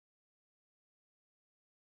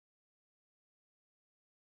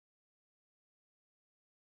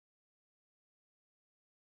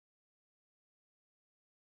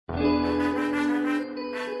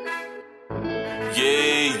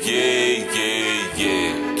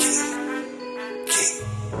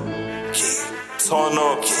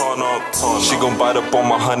up, turn up, turn up. She gon' bite up on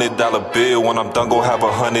my $100 bill. When I'm done, gon' have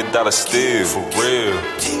 $100 still. For real.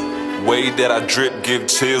 Way that I drip, give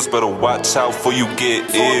chills. Better watch out before you get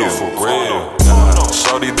ill. For real.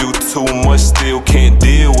 Shorty do too much, still can't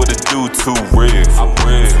deal with a dude too real. I'm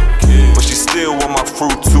real. But she still want my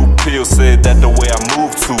fruit too pill. Said that the way I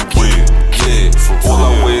move too real. Yeah, all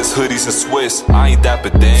I wear is hoodies and sweats. I ain't dapper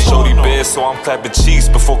dan. Shorty bad, so I'm clapping cheeks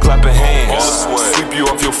before clapping hands. Sweep you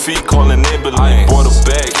off your feet, calling ambulance. Brought her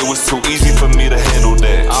back, it was too easy for me to handle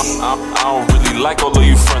that. I don't really like all of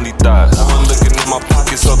you friendly thighs. One looking in my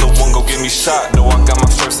pockets, other one gon' get me shot. No, I got my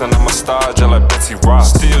stripes and I'm a star, just like Betsy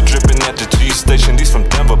Ross. Still dripping at the G station, these from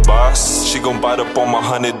Denver, boss. She gon' bite up on my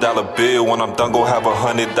 $100 bill. When I'm done, gon' have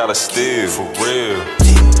 $100 still. For real.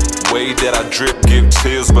 Way that I drip, give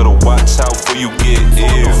chills. Better watch out before you get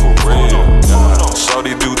ill. For real.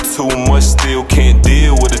 Shorty do too much, still can't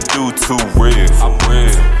deal with a dude too real. I'm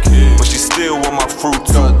real. But she still want my fruit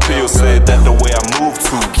too pill. Said that the way I move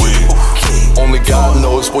too real. Only God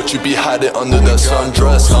knows what you be hiding under that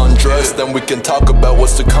sundress. Undress, then we can talk about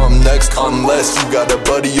what's to come next. Unless you got a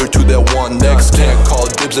buddy or two that want next. Can't call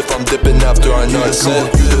dibs if I'm dipping after I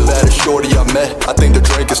nutset. You the baddest shorty I met. I think the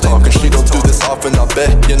drink is talking. She don't do this often, I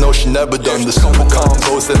bet. You know she never done this. Couple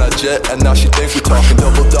combos in a jet, and now she think we talking.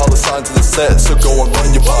 $double signs in the set, so go and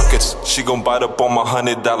run your pockets. She gon' bite up on my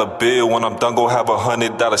 $100 bill. When I'm done, gon' have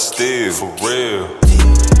 $100 still. For real.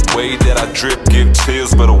 Way that I drip, give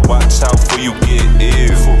chills. Better watch out before you get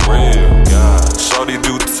ill. For real. Shorty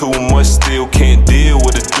do too much, still can't deal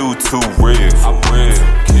with a dude too real. I'm real.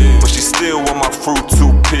 But she still want my fruit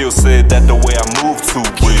too pill. Said that the way I move too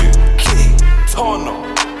real. Turn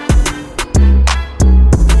up.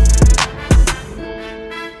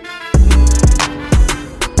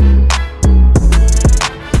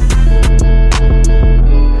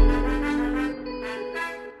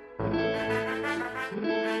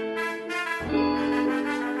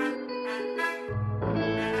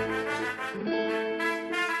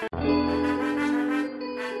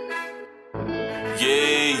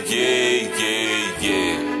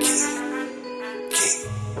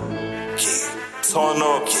 Turn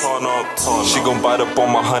up, turn up, turn up. She gon' bite up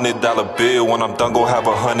on my $100 bill. When I'm done, gon' have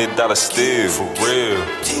 $100 still. For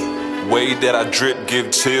real. Way that I drip,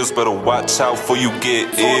 give chills. Better watch out before you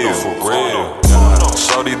get ill. For real.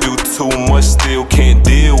 Shorty do too much, still can't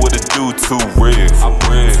deal with a dude too real. I'm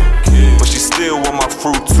real. But she still want my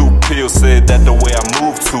fruit too pill. Said that the way I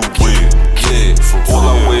move too real. Yeah, all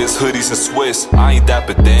I wear is hoodies and sweats. I ain't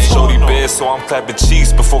dapper dan. Shorty bad, so I'm clapping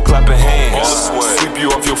cheeks before clapping hands. Sweep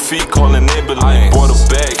you off your feet, calling ambulance. Brought her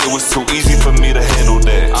back, it was too easy for me to handle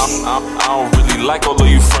that. I don't really like all of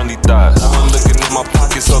you friendly thighs. One looking in my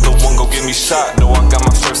pockets, other one gon' get me shot. No, I got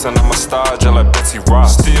my stripes and I'm a star, just like Betsy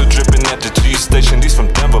Ross. Still dripping at the G station, these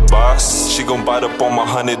from Denver, boss. She gon' bite up on my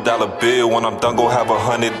 $100 bill. When I'm done, gon' have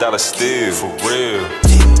 $100 still. For real.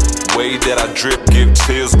 Way that I drip, give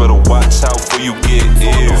chills. Better watch out before you get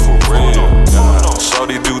ill. For real.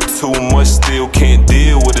 Shorty do too much, still can't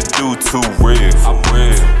deal with a dude too real. I'm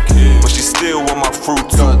real. But she still want my fruit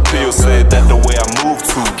too pill. Said that the way I move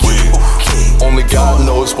too real. Only God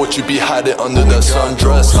knows what you be hiding under that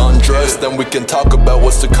sundress. Undress, then we can talk about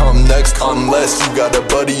what's to come next. Unless you got a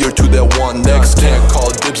buddy or two that want next. Can't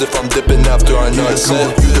call dibs if I'm dipping after I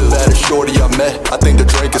nutset. You the baddest shorty I met. I think the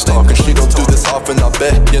drink is talking. She don't do this often, I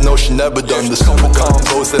bet. You know she never done this. Couple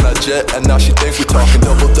combos in a jet, and now she think we talking.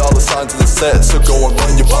 $double signs in the set, so go and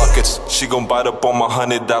run your pockets. She gon' bite up on my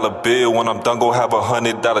 $100 bill. When I'm done, gon' have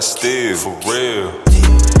 $100 still. For real.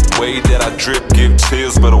 Way that I drip, give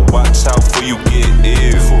chills. Better watch out before you get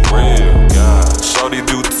ill. For real. Shorty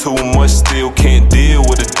do too much, still can't deal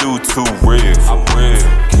with a dude too real. I'm real.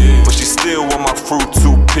 But she still want my fruit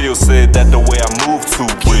too pill. Said that the way I move too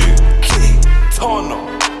real. Turn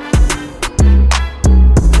up.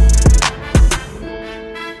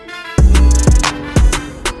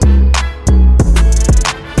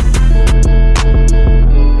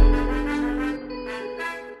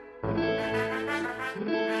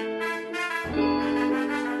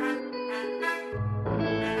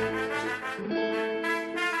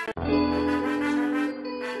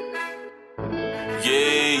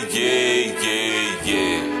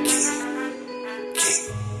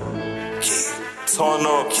 Turn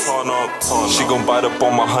up, turn up, turn up. She gon' bite up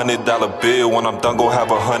on my $100 bill. When I'm done, gon' have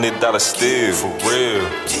 $100 still. For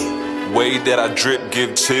real. Way that I drip,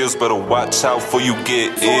 give chills. Better watch out before you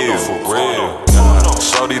get ill. For real.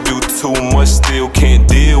 Shorty do too much, still can't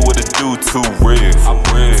deal with a dude too real. I'm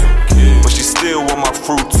real, yeah. But she still want my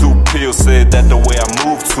fruit too pill. Said that the way I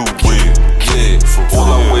move too real. Yeah,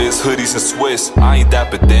 all I wear is hoodies and sweats. I ain't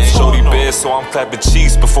dapper Dan. Shorty bad, so I'm clapping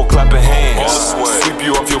cheeks before clapping hands. Sweep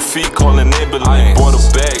you off your feet, calling ambulance. Brought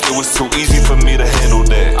her back, it was too easy for me to handle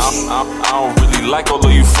that. I don't really like all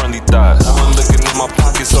of you friendly thighs. One looking in my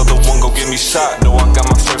pockets, other one go get me shot. No, I got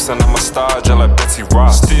my stripes and I'm a star, just like Betsy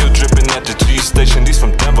Ross. Still dripping at the G station, these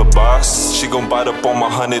from Denver, boss. She gon' bite up on my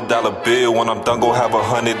 $100 bill. When I'm done, gon' have a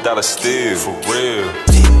 $100 still. For real.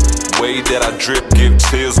 Way that I drip, give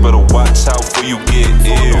chills, better watch out before you get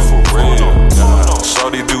ill. For real.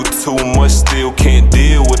 Shorty do too much, still can't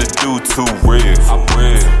deal with a dude too real. I'm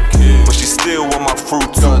real. But she still want my fruit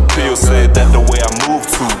too pill. Said that the way I move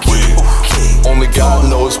too real. Only God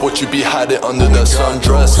knows what you be hiding under that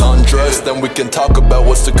sundress. Undress, then we can talk about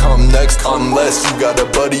what's to come next. Unless you got a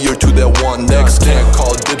buddy or two that want next. Can't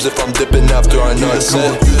call dibs if I'm dipping after I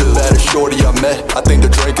nutset. You the baddest shorty I met. I think the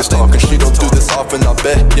drink is talking. She don't do this often, I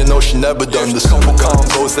bet. You know she never done this. Couple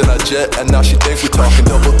combos in a jet, and now she think we talking.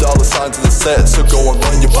 Double dollar signs in the set, so go and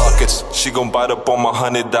run your pockets. She gon' bite up on my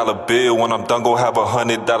 $100 bill. When I'm done, gon' have a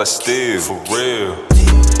 $100 still. For real.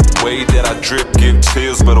 Way that I drip, give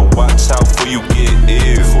chills, better watch out before you get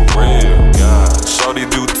ill. For real. Shorty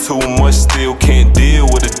do too much, still can't deal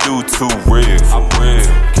with a dude too real. I'm real.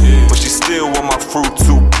 But she still want my fruit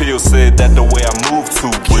too pill. Said that the way I move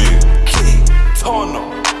too real. Turn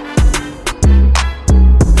up.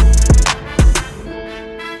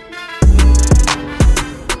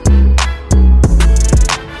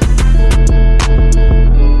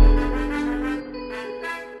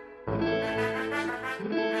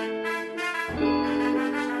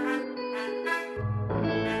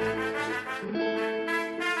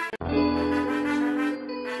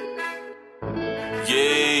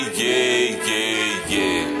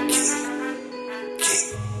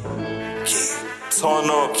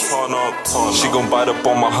 Turn up. She gon' bite up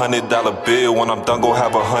on my $100 bill. When I'm done, gon'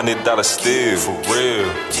 have a $100 still. For real.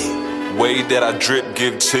 Way that I drip,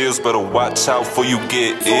 give chills, better watch out before you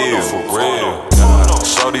get ill. For real.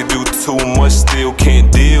 Shorty do too much, still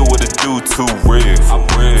can't deal with a dude too real. I'm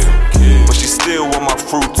real. But she still want my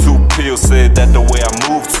fruit too pill. Said that the way I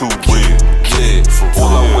move too real.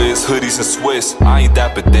 All I wear is hoodies and sweats. I ain't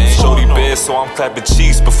dapper Dan. Shorty bad, so I'm clapping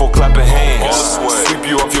cheeks before clapping hands. Sweep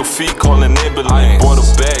you off your feet, calling ambulance. Brought her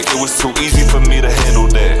back, it was too easy for me to handle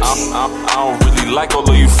that. I don't really like all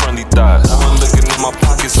of you friendly thighs. One looking in my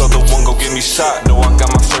pockets, other one go get me shot. No, I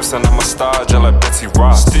got my stripes and I'm a star, just like Betsy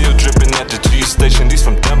Ross. Still dripping at the G station, these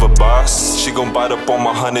from Denver, boss. She gon' bite up on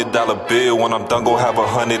my $100 bill. When I'm done, gon' have a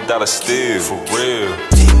 $100 still. For real.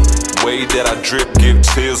 Way that I drip, give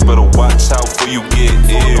chills, better watch out before you get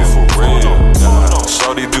ill. For real.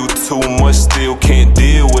 Shorty do too much, still can't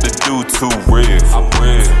deal with a dude too real. I'm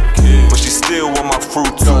real. But she still want my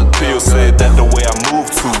fruit too pill. Said that the way I move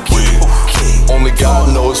too real. Only God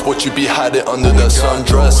knows what you be hiding under that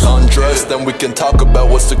sundress. Undress, then we can talk about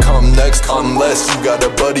what's to come next. Unless you got a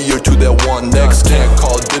buddy or two that want next. Can't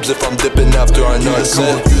call dibs if I'm dipping after I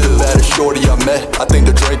nutset. You the baddest shorty I met. I think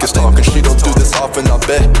the drink is talking. She don't do this often, I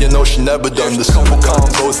bet. You know she never done this. Couple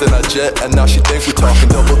combos in a jet, and now she think we talking.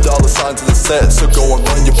 Double dollar signs in the set, so go and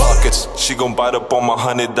run your pockets. She gon' bite up on my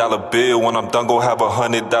 $100 bill. When I'm done, gon' have a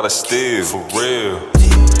 $100 still. For real.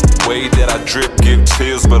 Way that I drip, give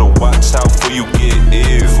chills, better watch out before you get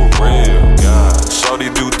ill. For real. Shorty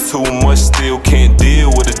do too much, still can't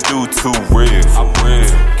deal with a dude too real. I'm real.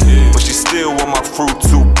 But she still want my fruit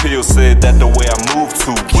too pill. Said that the way I move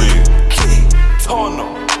too real. Turn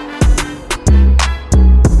up.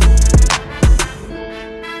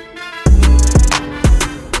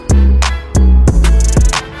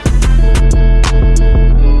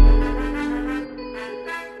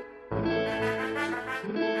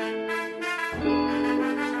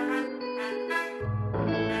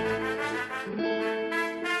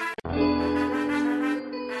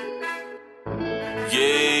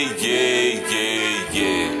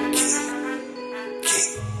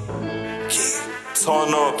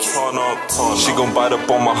 Turn up. She gon' bite up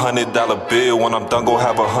on my $100 bill. When I'm done, gon'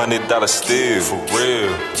 have a $100 still. For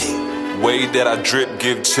real. Way that I drip,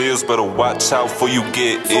 give chills, better watch out before you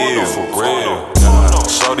get ill. For real.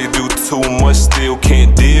 Shorty do too much, still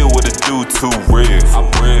can't deal with a dude too real.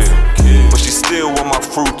 I'm real. But she still want my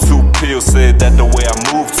fruit too pill. Said that the way I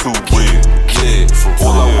move too real.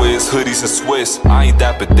 All I wear is hoodies and sweats, I ain't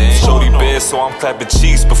dapper Dan. Shorty bad, so I'm clapping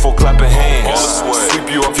cheeks before clapping hands. Sweep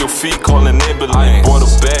you off your feet, calling ambulance. Bought a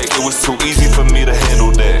bag, it was too easy for me to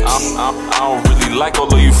handle that. I don't really like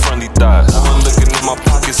all of you friendly thighs. One looking in my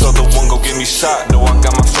pockets, other one gon' get me shot. No, I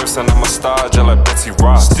got my shirts and I'm a star, just like Betsy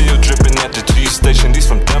Ross. Still dripping at the G station, these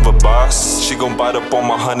from Denver, boss. She gon' bite up on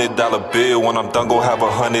my $100 bill. When I'm done, gon' have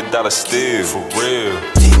 $100 still, for real.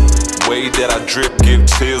 Way that I drip, give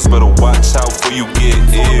chills, better watch out before you get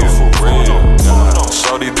ill, for real.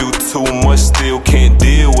 Shorty do too much, still can't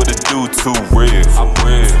deal with a dude too real, for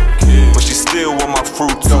real. But she still want my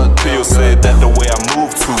fruit too peel, said that the way I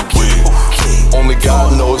move too real. Only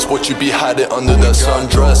God knows what you be hiding under that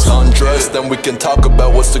sundress. Undress, then we can talk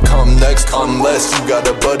about what's to come next. Unless you got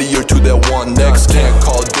a buddy or two that want next. Can't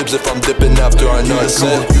call dibs if I'm dipping after our nuts. You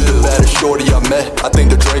the baddest shorty I met. I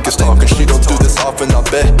think the drink is talking. She don't do this often, I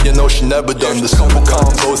bet. You know she never done this. Couple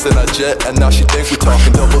combos in a jet, and now she think we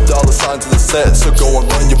talking. $double signs in the set, so go and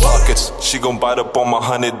run your pockets. She gon' bite up on my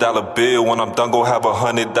 $100 bill. When I'm done, gon' have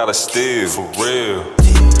 $100 still, for real.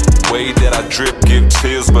 Way that I drip, give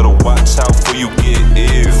chills, better watch out before you get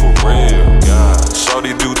ill, for real.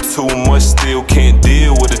 Shorty do too much, still can't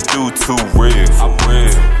deal with a dude too real, for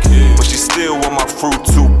real. But she still want my fruit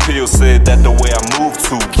too peel, said that the way I move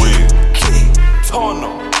too real. Turn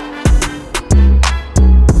up.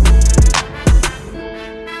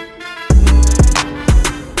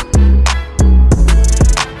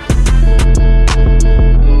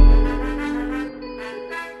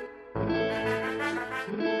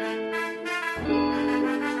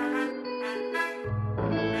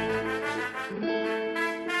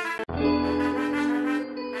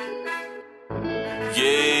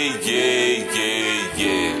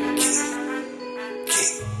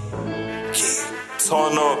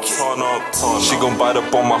 Turn up, turn up, turn up. She gon' bite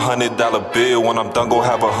up on my $100 bill. When I'm done, gon'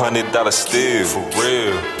 have $100 still, for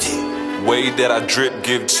real. Way that I drip,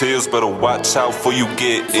 give chills, better watch out before you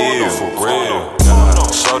get ill, for real.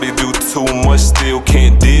 Shorty do too much, still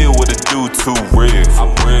can't deal with a dude too real, for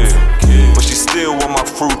real. But she still want my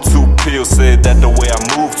fruit too peel, said that the way I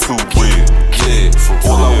move too real. Yeah, for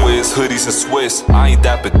real. All I wear is hoodies and sweats, I ain't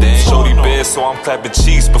dapper Dan. Shorty bad, so I'm clapping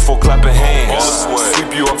cheeks before clapping hands.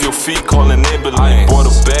 Sweep you off your feet, calling ambulance. Bought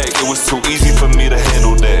a bag, it was too easy for me to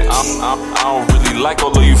handle that. I don't really like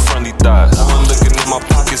all of you friendly thighs. One looking in my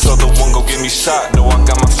pockets, other one gon' get me shot. No, I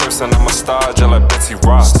got my shirts and I'm a star, just like Betsy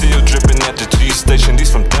Ross. Still dripping at the G station,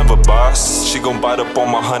 these from Denver, boss. She gon' bite up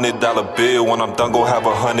on my $100 bill. When I'm done, gon' have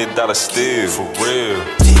 $100 still, for real.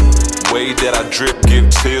 Way that I drip,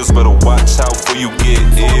 give chills, better watch out before you get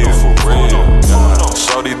ill, for real.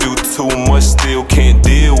 Shorty do too much, still can't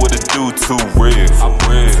deal with a dude too real, for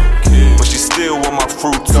real. But she still want my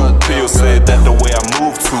fruit too peel, said that the way I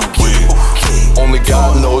move too real. Only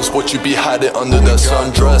God knows what you be hiding under that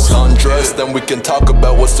sundress. Undress, then we can talk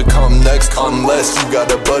about what's to come next. Unless you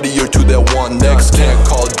got a buddy or two that want next. Can't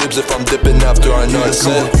call dibs if I'm dipping after our nuts.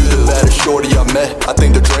 You the baddest shorty I met. I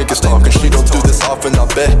think the drink is talking. She don't do this often, I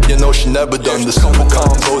bet. You know she never done this. Couple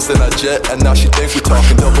combos in a jet, and now she think we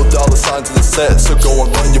talking. $double signs in the set, so go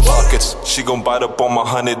and run your pockets. She gon' bite up on my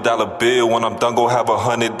 $100 bill. When I'm done, gon' have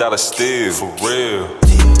 $100 still, for real.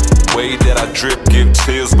 Way that I drip, give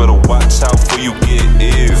chills, better watch out before you get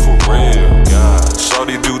ill, for real.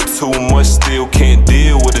 Shorty do too much, still can't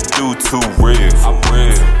deal with a dude too real, for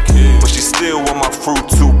real. But she still want my fruit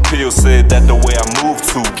too peel, said that the way I move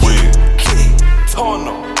too real. Turn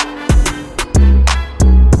up.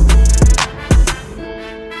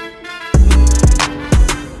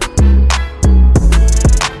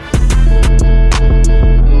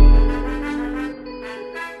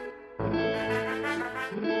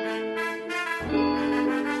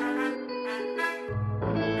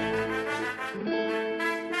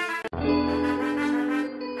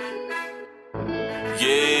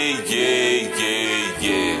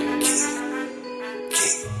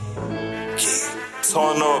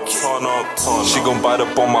 Turn up, turn up, turn up. She gon' bite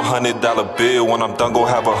up on my $100 bill. When I'm done, gon'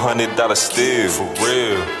 have $100 still, for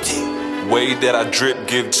real. Way that I drip,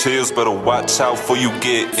 give chills, better watch out before you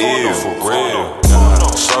get ill, for real.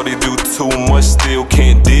 Shorty do too much, still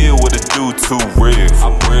can't deal with a dude too real,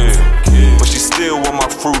 for real. But she still want my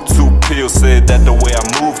fruit too peel, said that the way I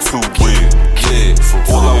move too real. Yeah, for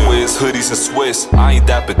real. All I wear is hoodies and sweats, I ain't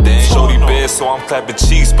dapper Dan. Shorty bad, so I'm clapping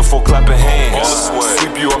cheeks before clapping hands.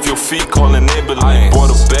 Sweep you off your feet, calling ambulance.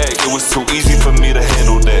 Bought a bag, it was too easy for me to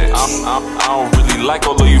handle that. I don't really like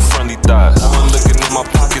all of you friendly thighs. One looking in my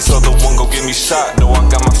pockets, other one gon' get me shot. No, I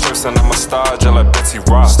got my shirts and I'm a star, just like Betsy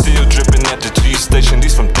Ross. Still dripping at the G station,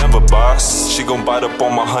 these from Denver, boss. She gon' bite up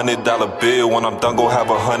on my $100 bill. When I'm done, gon' have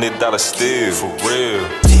 $100 still, for real.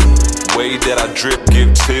 Way that I drip,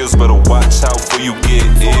 give chills, better watch out before you get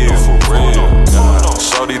ill. For real.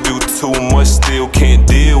 Shorty do too much, still can't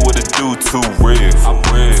deal with a dude too real. I'm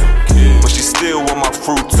real. But she still want my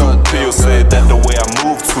fruit too pill. Said that the way I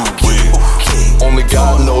move too real. Only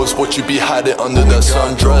God knows what you be hiding under that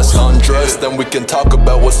sundress. Undress, then we can talk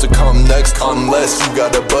about what's to come next. Unless you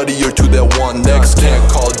got a buddy or two that want next. Can't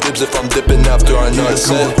call dibs if I'm dipping after I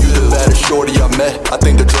nutset. You the baddest shorty I met. I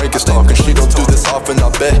think the drink is talking. She don't do this often, I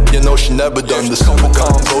bet. You know she never done this. Couple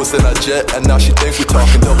combos in a jet, and now she thinks we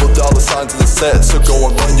talking. Double dollar signs in the set, so go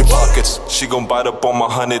and run your pockets. She gon' bite up on my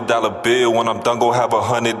 $100 bill. When I'm done, go have a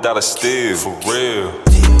 $100 still. For real.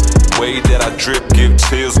 Way that I drip, give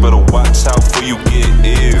chills, better watch out before you get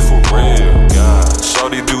ill. For real.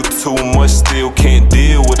 Shorty do too much, still can't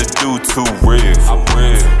deal with a dude too real. I'm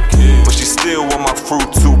real. But she still want my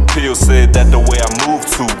fruit too pill. Said that the way I move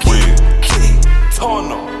too real.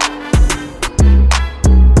 Turn up.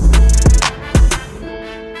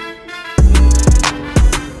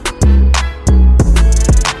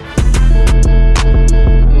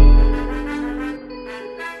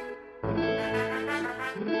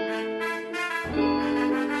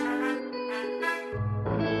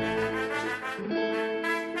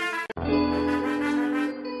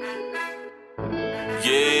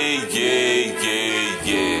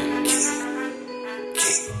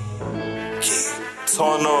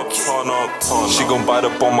 Turn up, turn up, turn up. She gon' bite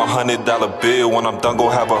up on my $100 bill. When I'm done, go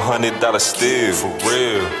have a $100 still. For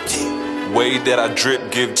real. Way that I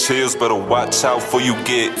drip, give chills, better watch out before you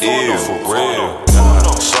get ill. For real.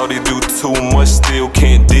 Shorty do too much, still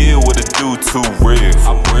can't deal with a dude too real.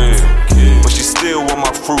 I'm real. But she still want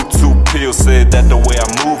my fruit too pill. Said that the way I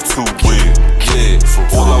move too real.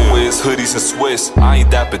 All I wear is hoodies and sweats. I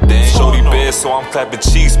ain't dapper Dan. Shorty bad, so I'm clapping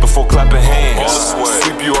cheeks before clapping hands.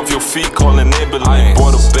 Sweep you off your feet, calling ambulance.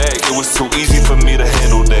 Bought a bag, it was too easy for me to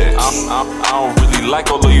handle that. I don't really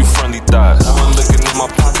like all of you friendly thighs. One looking in my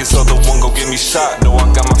pockets, other one gon' get me shot. No, I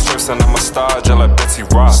got my shirts and I'm a star, just like Betsy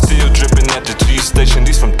Ross. Still dripping at the G station,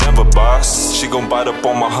 these from Denver, boss. She gon' bite up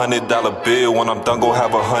on my $100 bill. When I'm done, go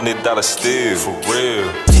have a $100 still. For real.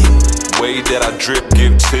 Way that I drip,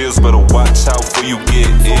 give chills, better watch out before you get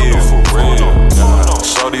ill. For real.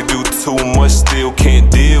 Shorty do too much, still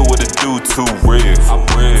can't deal with a dude too real. I'm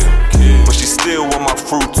real. But she still want my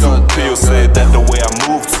fruit too pill. Said that the way I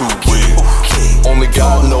move too real. Only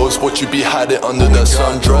God knows what you be hiding under that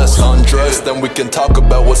sundress. Undress, then we can talk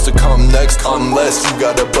about what's to come next. Unless you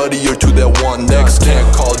got a buddy or two that want next. Can't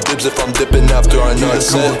call dibs if I'm dipping after I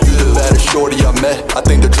nutset. You the baddest shorty I met. I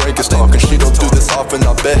think the drink is talking. She don't do this often,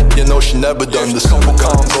 I bet. You know she never done this. Couple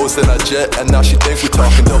combos in a jet, and now she thinks we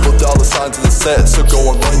talking. Double dollar signs in the set, so go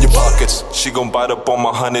and run your pockets. She gon' bite up on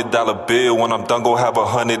my $100 bill. When I'm done, go have a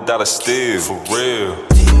 $100 still. For real.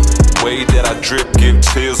 Way that I drip, give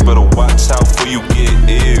chills, better watch out before you get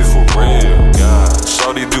ill. For real.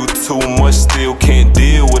 Shorty do too much, still can't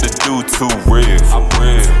deal with a dude too real. I'm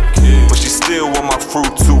real. But she still want my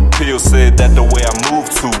fruit too pill. Said that the way I move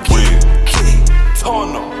too real.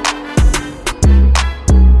 Turn up.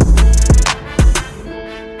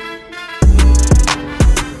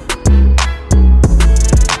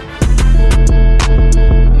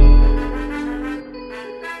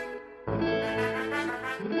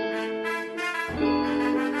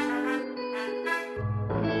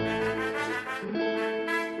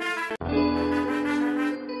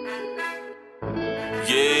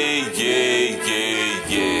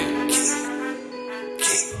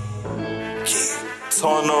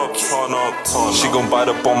 Turn up, turn up, turn up. She gon' bite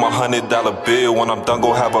up on my $100 bill. When I'm done,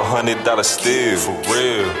 go have a $100 still. For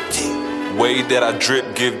real. Way that I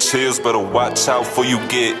drip, give chills, better watch out before you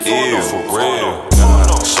get ill. For real.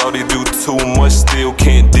 Shorty do too much, still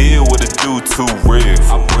can't deal with a dude too real.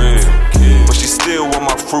 I'm real. But she still want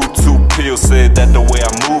my fruit too pill. Said that the way I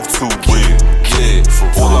move too real.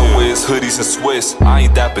 All I wear is hoodies and sweats. I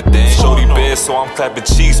ain't dapper Dan. Shorty bad, so I'm clapping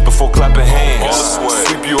cheeks before clapping hands.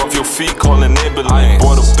 Sweep you off your feet, calling ambulance.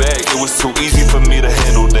 Bought a bag, it was too easy for me to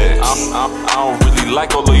handle that. I don't really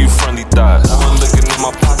like all of you friendly thighs. One looking in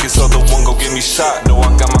my pockets, other one gon' get me shot. No, I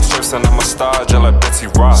got my shirts and I'm a star, just like Betsy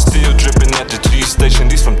Ross. Still dripping at the G station,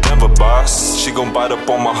 these from Denver, boss. She gon' bite up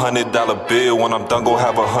on my $100 bill. When I'm done, go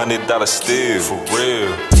have a $100 still. For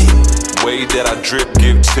real. Way that I drip,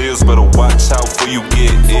 give chills, better watch out before you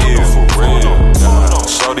get ill. For real.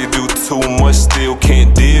 Shorty do too much, still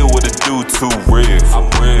can't deal with a dude too real. I'm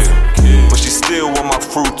real. But she still want my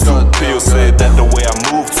fruit too pill. Said that the way I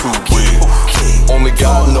move too real. Only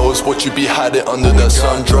God knows knows what you be hiding under that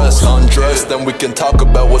sundress. Undress, then we can talk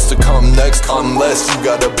about what's to come next. Unless you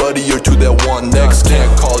got a buddy or two that want next.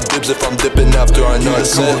 Can't call dibs if I'm dipping after I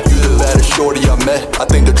nutset. You the baddest shorty I met, I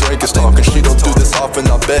think the drink is talking. She don't do this often,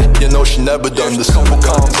 I bet, you know she never done this. Couple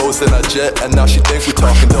combos in a jet, and now she think we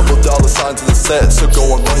talking. Double dollar signs in the set, so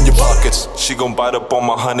go and run your pockets. She gon' bite up on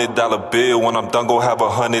my $100 bill. When I'm done, go have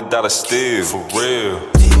 $100 still. For real.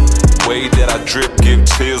 Way that I drip, give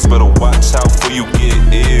chills. Better watch out before you get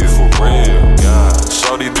ill. For real. God.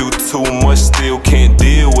 Shorty do too much, still can't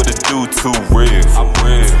deal with a dude too real. For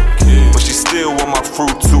real. But she still want my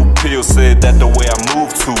fruit too pill. Said that the way I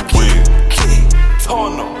move too real.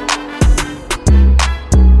 Turn up.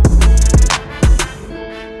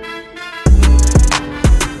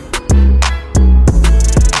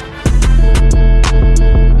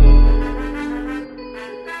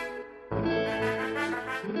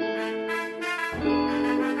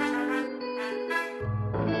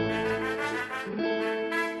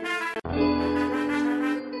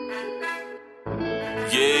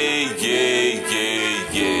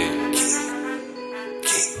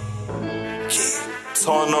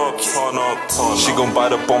 Turn up, turn up, turn up. She gon'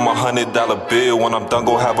 bite up on my $100 bill. When I'm done,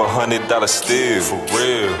 go have $100 still. For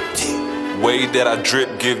real. Way that I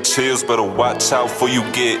drip, give chills. Better watch out before you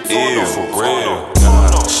get ill. For real.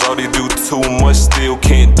 Shorty do too much, still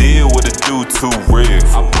can't deal with a dude too real.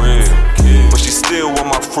 For real. But she still want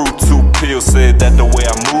my fruit too pill. Said that the way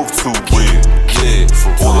I move too real. Yeah,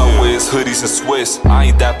 all I wear is hoodies and sweats. I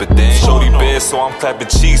ain't dapper Dan. Shorty bad, so I'm clapping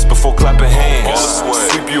cheeks before clapping hands.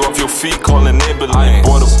 Sweep you off your feet, calling ambulance. I ain't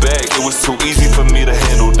bought a bag, it was too easy for me to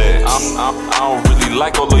handle that. I don't really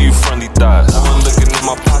like all of you friendly thighs. One looking in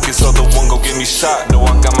my pockets, other one gon' get me shot. No,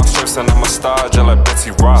 I got my stripes and I'm a star, just like Betsy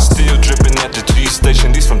Ross. Still dripping at the G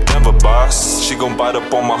station, these from Denver, boss. She gon' bite up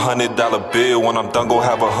on my $100 bill. When I'm done, go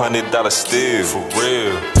have $100 still. For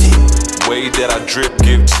real. Way that I drip,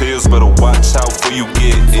 give chills. Better watch out before you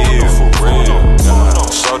get ill. For real.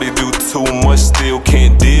 Shorty do too much, still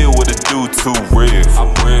can't deal with a dude too real. For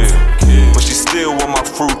real. But she still want my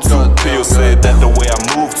fruit too pill. Said that the way I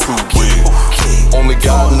move too real. Only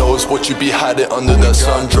God knows what you be hiding under that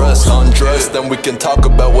sundress. Undress, then we can talk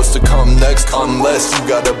about what's to come next. Unless you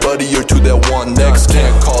got a buddy or two that want next.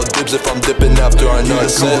 Can't call dibs if I'm dipping after I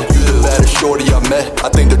nutset. You the baddest shorty I met, I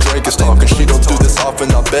think the drink is talking. She don't do this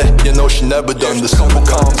often, I bet, you know she never done this. Couple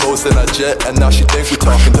combos in a jet, and now she think we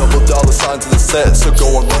talking. Double dollar signs in the set, so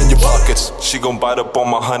go and run your pockets. She gon' bite up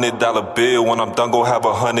on my $100 bill. When I'm done, go have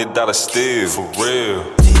 $100 still. For real.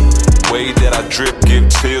 Way that I drip, give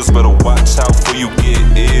chills. Better watch out before you get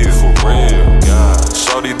ill. For real.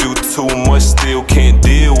 Shorty do too much, still can't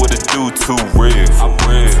deal with a dude too real. For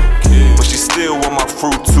real. But she still want my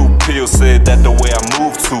fruit too pill. Said that the way I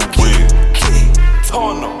move too real.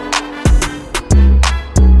 Turn up.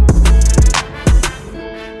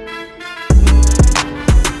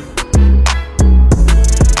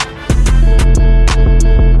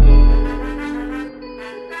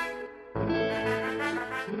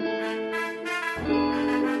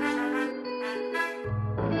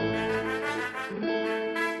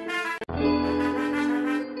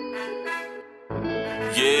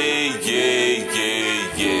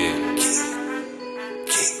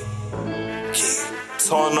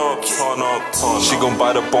 Turn up, turn up, turn up. She gon'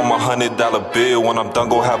 bite up on my $100 bill. When I'm done,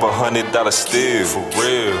 go have $100 still. For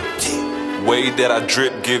real. Way that I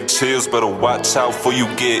drip, give chills. Better watch out before you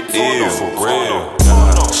get ill. For real.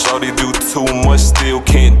 Shorty do too much, still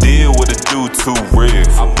can't deal with a dude too real.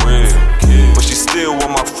 For real. But she still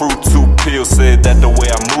want my fruit too pill. Said that the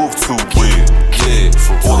way I move too real. Yeah,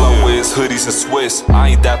 all I wear is hoodies and sweats. I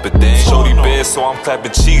ain't dapper Dan. Shorty bad, so I'm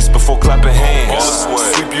clapping cheeks before clapping hands.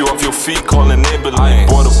 Sweep you off your feet, calling ambulance. I ain't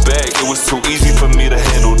bought a bag, it was too easy for me to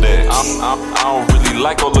handle that. I don't really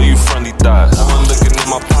like all of you friendly thighs. One looking in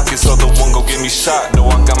my pockets, other one gon' get me shot. No,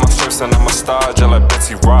 I got my stripes and I'm a star, just like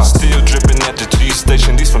Betsy Ross. Still dripping at the G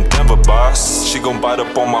station, these from Denver, boss. She gon' bite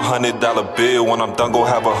up on my $100 bill. When I'm done, go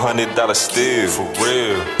have $100 still. For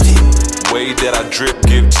real. Way that I drip,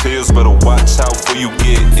 give chills. Better watch out before you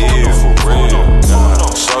get ill. For real.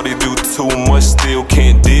 Shorty do too much, still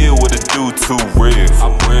can't deal with a dude too real.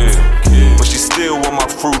 For real. But she still want my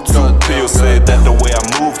fruit too pill. Said that the way I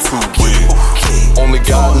move too real. Only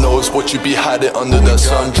God knows what you be hiding under that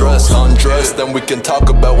sundress. Undress, then we can talk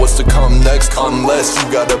about what's to come next. Unless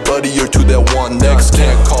you got a buddy or two that want next.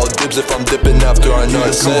 Can't call dibs if I'm dipping after I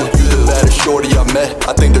nutset. You the baddest shorty I met,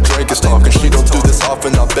 I think the drink is talking. She don't do this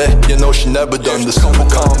often, I bet, you know she never done this. Couple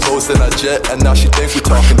combos in a jet, and now she think we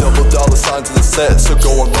talking. Double dollar signs in the set, so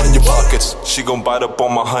go and run your pockets. She gon' bite up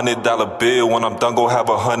on my $100 bill. When I'm done, go have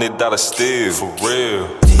 $100 still. For real.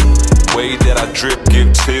 Way that I drip,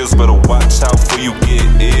 give chills, better watch out before you get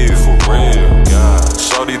ill. For real, God.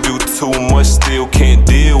 Shorty do too much, still can't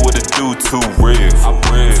deal with a dude too real. I'm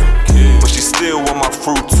real, kid. But she still want my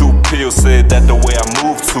fruit too pill. Said that the way I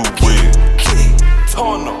move too real.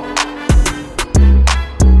 Turn up.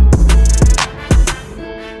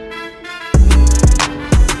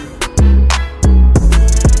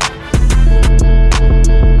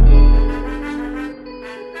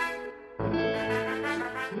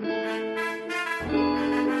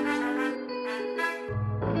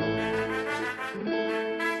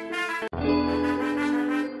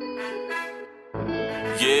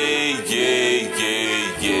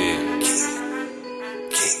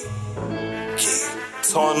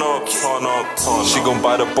 Turn up, turn up, turn up. She gon'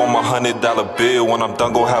 bite up on my $100 bill. When I'm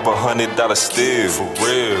done, gon' have $100 still. For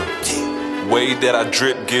real. Way that I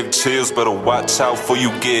drip, give chills, better watch out before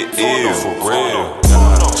you get ill. For real.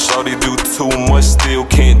 Shorty do too much, still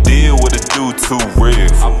can't deal with a dude too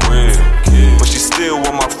real. I'm real, kid. But she still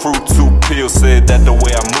want my fruit too pill. Said that the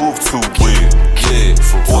way I move too real. Yeah,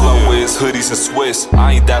 all I wear is hoodies and sweats.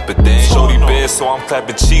 I ain't dapper dan. Shorty bad, so I'm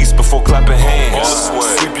clapping cheeks before clapping hands.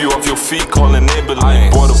 Sweep you off your feet, calling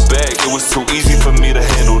ambulance. Brought her back, it was too easy for me to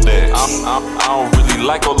handle that. I don't really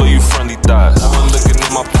like all of you friendly thighs. One looking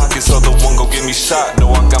in my pockets, other one gon' get me shot.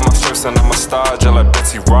 No, I got my shirts and I'm a star, just like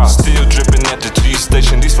Betsy Ross. Still dripping at the G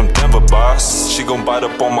station, these from Denver, boss. She gon' bite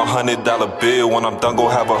up on my $100 bill. When I'm done,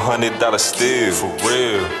 gon' have $100 still. For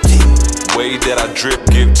real. Way that I drip,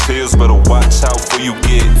 give chills, better watch out before you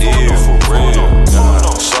get ill. For real.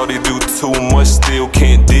 Shorty do too much, still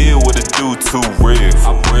can't deal with a dude too real.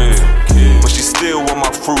 I'm real, kid. But she still want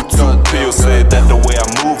my fruit too pill. Said that the way I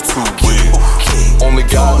move too real. Only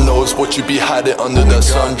God knows what you be hiding under that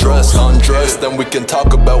sundress. Undress, then we can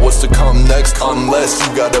talk about what's to come next. Unless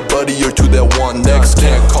you got a buddy or two that want next.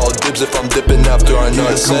 Can't call dibs if I'm dipping after I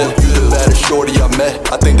nutset. You the baddest shorty I met.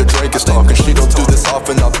 I think the drink is talking. She don't do this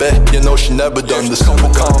often, I bet. You know she never done this.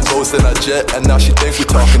 Couple combos in a jet, and now she thinks we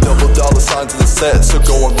talking. Double dollar signs in the set, so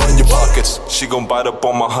go and run your pockets. She gon' bite up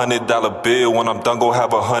on my $100 bill. When I'm done, gon'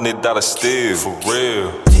 have $100 still. For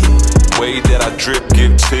real. Way that I drip,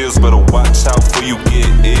 give chills, better watch out before you get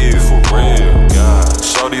ill. For real.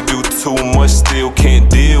 Shorty do too much, still can't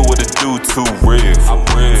deal with a dude too real. I'm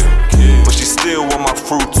real, kid. But she still want my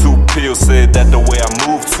fruit too pill. Said that the way I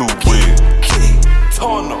move too real.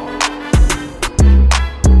 Turn up.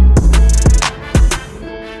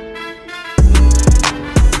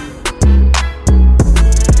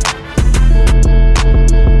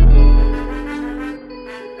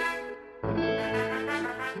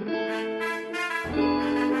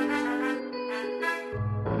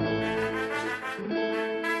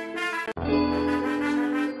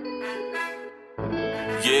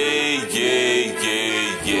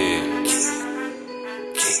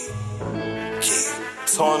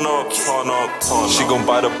 Turn up, turn up, turn up. She gon'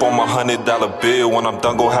 bite up on my $100 bill. When I'm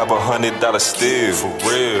done, gon' have $100 still. For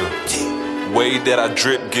real. Way that I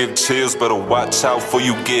drip, give chills, better watch out before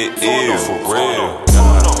you get ill. For real.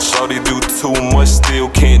 Shorty do too much, still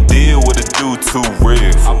can't deal with a dude too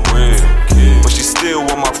real. I'm real, kid. But she still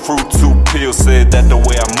want my fruit too pill. Said that the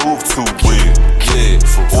way I move too real. Yeah,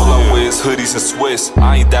 all I wear is hoodies and sweats.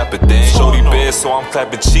 I ain't dapper dan. Shorty bad, so I'm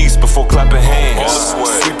clapping cheeks before clapping hands.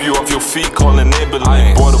 Sweep you off your feet, calling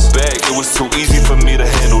ambulance. Brought her back, it was too easy for me to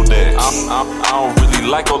handle that. I don't really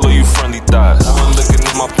like all of you friendly thighs. One looking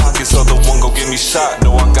in my pockets, other one gon' get me shot.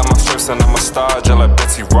 No, I got my shirts and I'm a star, just like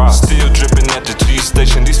Betsy Ross. Still dripping at the G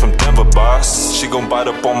station, these from Denver, boss. She gon' bite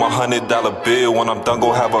up on my $100 bill. When I'm done,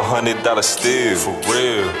 gon' have $100 still. For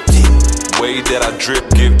real. Way that I drip,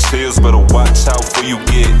 give chills, better watch out before you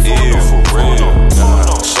get ill. For real.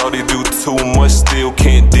 Shorty do too much, still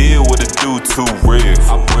can't deal with a dude too real.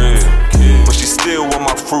 I'm real, kid. But she still want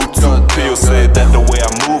my fruit too pill. Said that the way I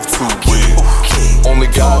move too real. Only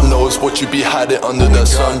God knows what you be hiding under that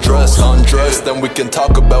sundress. Undress, then we can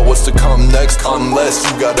talk about what's to come next. Unless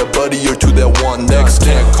you got a buddy or two that want next.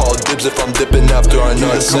 Can't call dibs if I'm dipping after I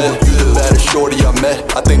nutset. You the baddest shorty I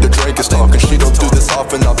met. I think the drink is talking. She don't do this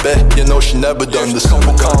often, I bet. You know she never done this.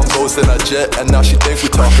 Couple combos in a jet, and now she thinks we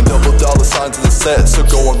talking. Double dollar signs in the set, so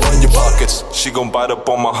go and run your pockets. She gon' bite up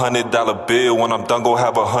on my $100 bill. When I'm done, gon'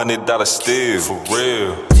 have $100 still. For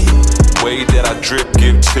real. Way that I drip,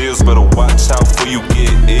 give chills, better watch out before you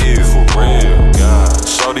get ill. For real.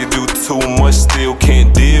 Shorty do too much, still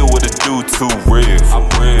can't deal with a dude too real. I'm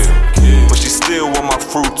real, kid. But she still want my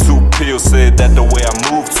fruit too pill. Said that the way I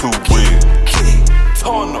move too real.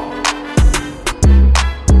 Turn up.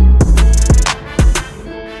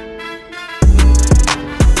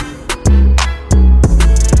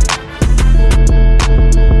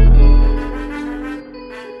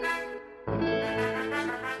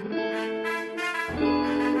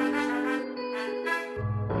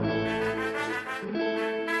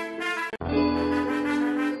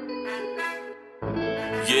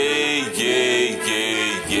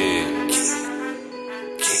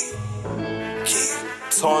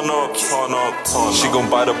 Turn up, turn up, turn up. She gon'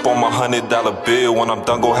 bite up on my $100 bill. When I'm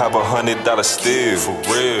done, go have $100 still. For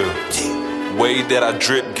real. Way that I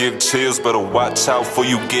drip, give chills. Better watch out before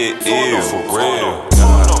you get ill. For real.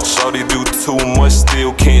 Shawty do too much,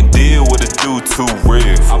 still can't deal with a dude too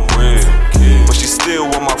real. I'm real. But she still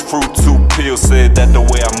want my fruit too peel. Said that the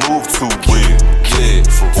way I move too real. Yeah,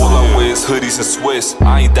 all I wear is hoodies and sweats.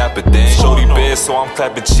 I ain't dapper dan. Shorty bad, so I'm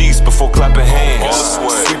clapping cheeks before clapping hands.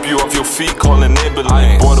 Sweep you off your feet, call an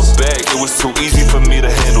ambulance. Bought a bag, it was too easy for me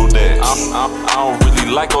to handle that. I don't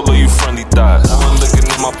really like all of you friendly thighs. One looking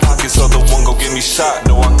in my pockets, other one gon' get me shot.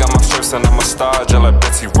 Know I got my first and I'm a star, just like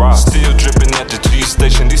Betsy Ross. Still dripping at the G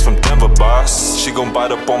station, these from Denver, boss. She gon'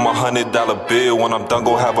 bite up on my $100 bill. When I'm done,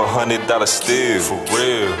 go have $100 still. For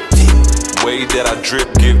real. Way that I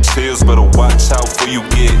drip, give chills. Better watch out before you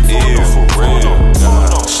get ill. For real.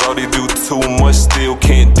 Shawty do too much, still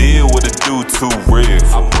can't deal with a dude too real.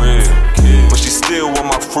 I'm real. But she still want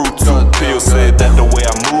my fruit too peel. Said that the way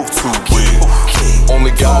I move too real.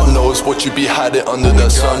 Only God knows what you be hiding under that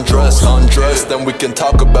sundress. Undress, then we can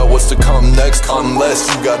talk about what's to come next. Unless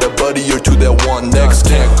you got a buddy or two that want next.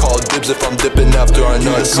 Can't call dibs if I'm dipping after I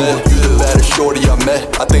nutset. You the baddest shorty I met.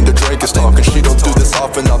 I think the drink is talking. She don't do this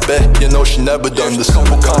often, I bet. You know she never done this.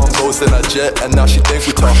 Couple combos in a jet, and now she think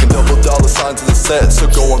we talking. $double signs in the set, so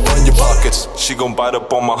go and run your pockets. She gon' bite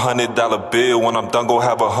up on my $100 bill. When I'm done, go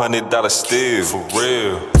have $100 still. For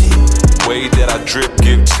real. Way that I drip,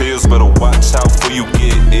 give chills. Better watch out before you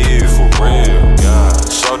get ill. For real.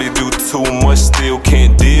 Shawty do too much, still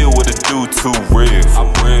can't deal with a dude too real.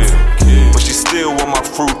 I'm real. But she still want my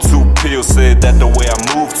fruit too peel. Said that the way I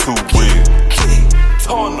move too real.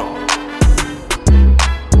 Turn up.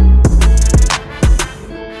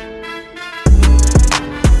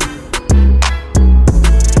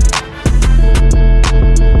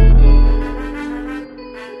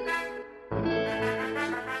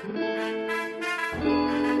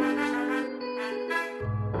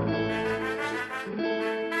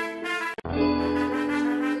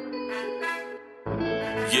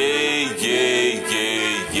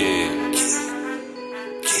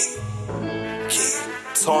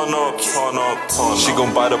 Turn up, turn up, turn up. She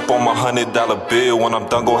gon' bite up on my $100 bill. When I'm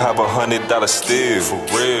done, go have $100 still. For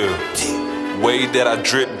real. Way that I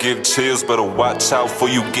drip, give chills. Better watch out before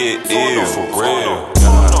you get ill. For real.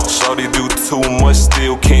 Shawty do too much,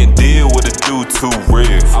 still can't deal with a dude too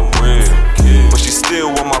real. I'm real. But she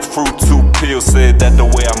still want my fruit too peel. Said that the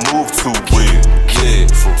way I move too real. Yeah,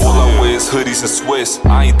 all I wear is hoodies and sweats.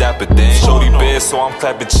 I ain't dapper dan. Shorty bad, so I'm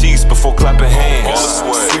clapping cheeks before clapping hands.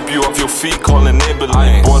 Sweep you off your feet, call an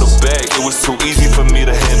ambulance. Bought a bag, it was too easy for me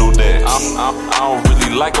to handle that. I don't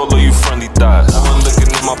really like all of you friendly thighs. One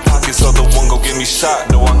looking in my pockets, other one gon' get me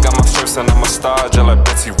shot. Know I got my first and I'm a star, just like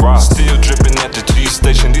Betsy Ross. Still dripping at the G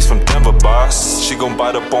station, these from Denver, boss. She gon'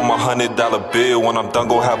 bite up on my $100 bill. When I'm done,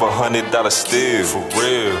 go have $100 still. For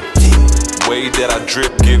real. Way that I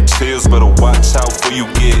drip, give chills. Better watch out before you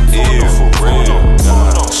get ill. For real.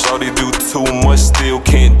 Shawty do too much, still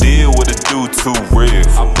can't deal with a dude too real.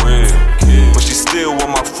 I'm real. But she still want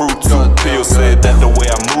my fruit too peel. Said that the way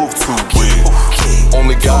I move too real.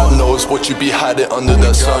 Only God knows what you be hiding under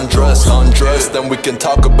that sundress. Undress, then we can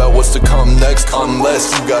talk about what's to come next.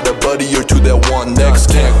 Unless you got a buddy or two that want next.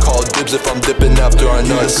 Can't call dibs if I'm dipping after I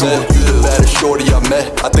nutset. You the baddest shorty I met.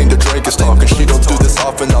 I think the drink is talking. She don't do this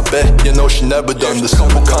often, I bet. You know she never done this.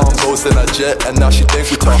 Couple combos in a jet, and now she think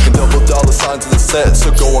we talking. $double signs in the set, so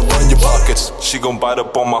go and run your pockets. She gon' bite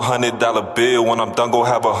up on my $100 bill. When I'm done, go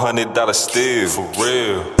have $100 still. For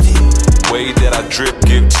real. Way that I drip,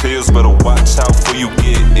 give chills. Better watch out before you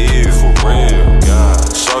get ill. For real.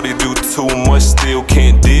 Shawty do too much, still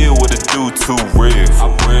can't deal with a dude too real.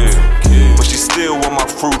 I'm real. But she still want my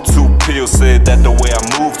fruit too peel. Said that the way I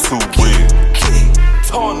move too real.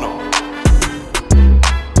 Turn up.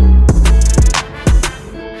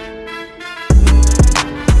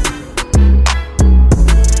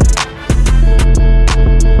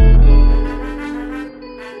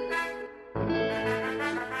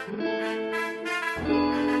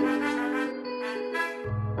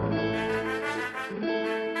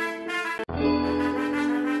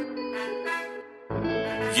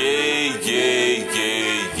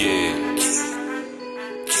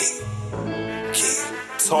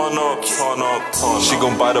 Turn up, turn up, turn up. She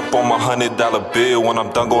gon' bite up on my $100 bill. When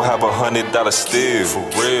I'm done, go have $100 still. For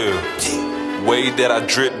real. Way that I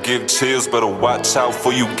drip, give chills. Better watch out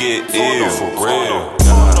before you get ill. For real.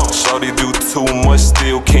 Shawty do too much,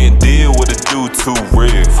 still can't deal with a dude too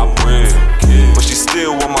real. I'm real. But she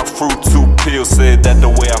still want my fruit too peel. Said that the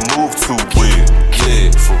way I move too real.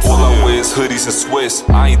 Yeah, all I wear is hoodies and sweats.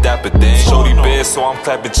 I ain't dapper dan. Shorty bad, so I'm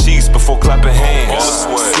clapping cheeks before clapping hands.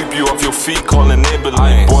 Sweep you off your feet, calling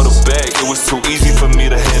ambulance. Bought a bag, it was too easy for me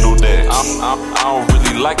to handle that. I don't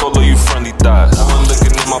really like all of you friendly thighs. One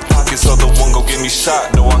looking in my pockets, other one gon' get me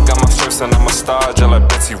shot. No, I got my stripes and I'm a star, just like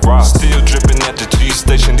Betsy Ross. Still dripping at the G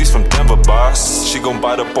station, these from Denver, boss. She gon'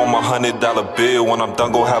 bite up on my $100 bill. When I'm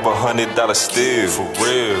done, gon' have a $100 still. For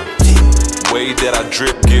real. Way that I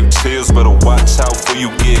drip, give chills, better watch out before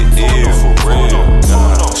you get ill. For real.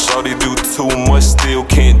 Shawty do too much, still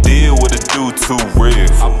can't deal with a dude too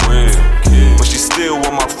real. I'm real. But she still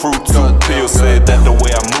want my fruit too pill. Said that the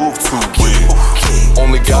way I move too real.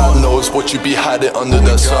 Only God knows what you be hiding under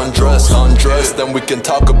that sundress. Undress, then we can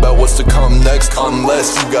talk about what's to come next.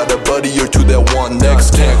 Unless you got a buddy or two that want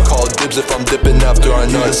next. Can't call dibs if I'm dipping after I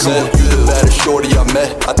nutset. You the baddest shorty I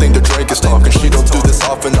met. I think the drink is talking. She don't do this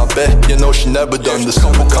often, I bet. You know she never done this.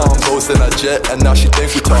 Couple combos in a jet, and now she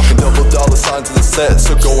think we talking. $double signs in the set,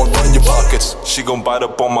 so go and run your pockets. She gon' bite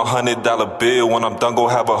up on my $100 bill. When I'm done, gon'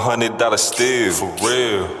 have a $100 still. For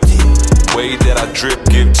real. Way that I drip,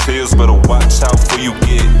 give chills, better watch out before you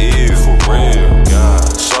get ill. For real.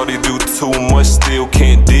 Shawty do too much, still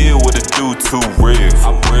can't deal with a dude too real.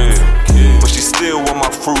 I'm real. But she still want my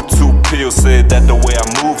fruit too pill. Said that the way I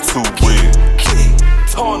move too real.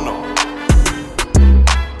 Turn up.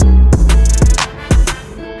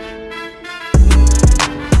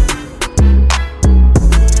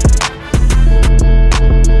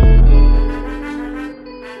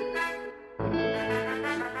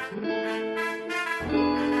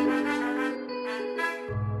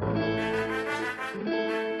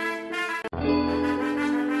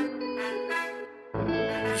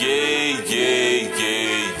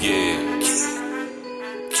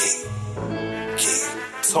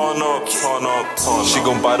 Turn up, turn up, turn up. She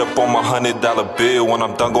gon' bite up on my $100 bill. When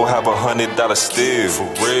I'm done, gon' have a $100 still. For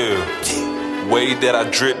real. Way that I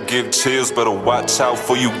drip, give chills, better watch out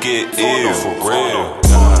before you get ill. For real.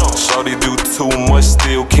 Shawty do too much,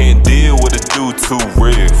 still can't deal with a dude too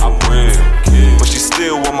real. I'm real. But she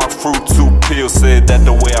still want my fruit too pill. Said that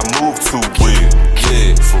the way I move too real.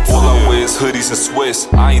 All I wear is hoodies and sweats,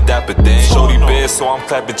 I ain't dapper dan. Shorty bad, so I'm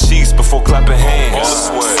clapping cheeks before clapping hands.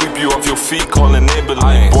 Sweep you off your feet, calling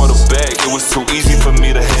ambulance. Bought a bag, it was too easy for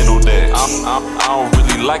me to handle that. I don't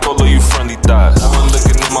really like all of you friendly thighs. One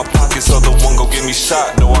looking in my pockets, other one gon' get me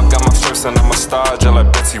shot. No, I got my stripes and I'm a star, just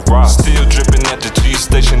like Betsy Ross. Still dripping at the G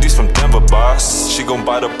station, these from Denver, boss. She gon'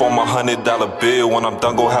 bite up on my $100 bill. When I'm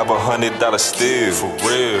done, gon' have a $100 still. For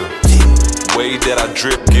real. Way that I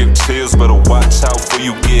drip, give chills, better watch out before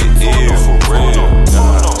you get ill. For real.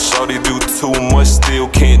 Shawty do too much, still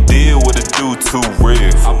can't deal with a dude too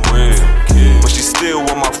real. I'm real. But she still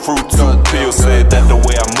want my fruit too pill. Said that the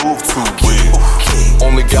way I move too real.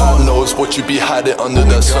 Only God knows what you be hiding under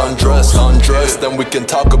that sundress. Undress, then we can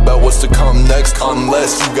talk about what's to come next.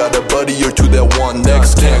 Unless you got a buddy or two that want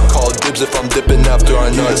next. Can't call dibs if I'm dipping after I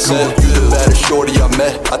nutset. You the baddest shorty I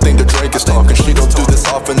met. I think the drink is talking. She don't do this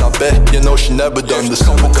often, I bet. You know she never done this.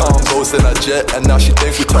 Couple combos in a jet, and now she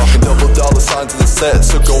think we talking. $double signs in the set,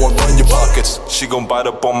 so go and run your pockets. She gon' bite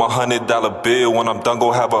up on my $100 bill. When I'm done,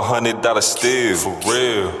 gon' have a $100 still. For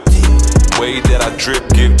real. Way that I drip,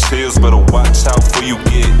 give chills, better watch out before you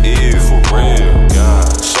get ill. For real.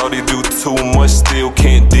 Shawty do too much, still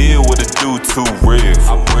can't deal with a dude too real.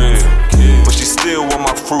 I'm real. But she still want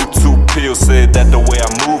my fruit too pill. Said that the way I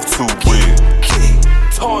move too real.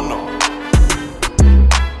 Turn up.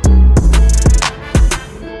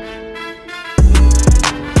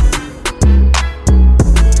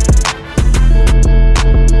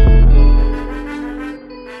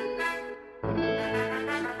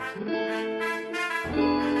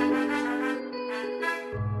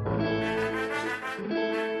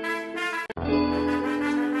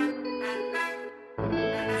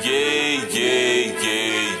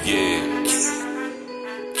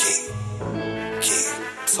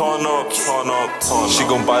 Turn up, turn up, turn up. She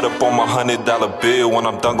gon' bite up on my $100 bill. When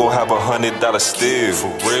I'm done, gon' have a $100 still. For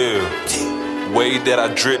real. Way that I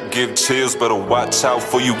drip, give chills, better watch out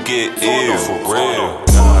before you get ill. For real.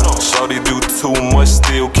 Shawty do too much,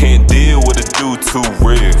 still can't deal with a dude too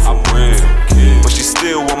real. I'm real. But she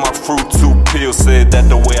still want my fruit too pill. Said that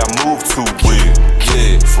the way I move too real.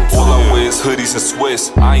 All I wear is hoodies and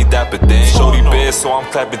sweats, I ain't dapper dan. Shorty bad, so I'm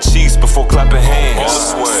clapping cheeks before clapping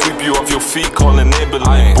hands. Sweep you off your feet, calling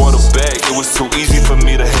ambulance. Bought a bag, it was too easy for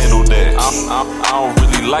me to handle that. I don't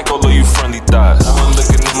really like all of you friendly thighs. One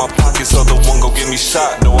looking in my pockets, other one gon' get me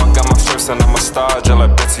shot. No, I got my stripes and I'm a star, just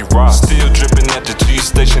like Betsy Ross. Still dripping at the G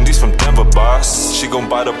station, these from Denver, boss. She gon'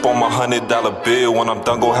 bite up on my $100 bill. When I'm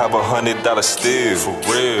done, gon' have a $100 still. For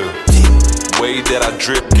real. Way that I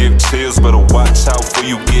drip, give chills, better watch out before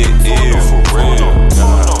you get ill. For real.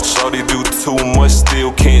 Shorty do too much,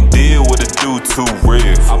 still can't deal with a dude too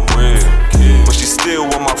real. I'm real, but she still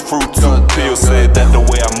want my fruit too peel. Said that the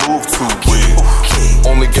way I move too real.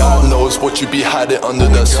 Only God knows what you be hiding under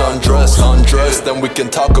that sundress. Undress, then we can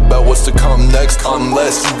talk about what's to come next.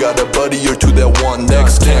 Unless you got a buddy or two that want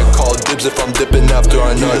next. Can't call dibs if I'm dipping after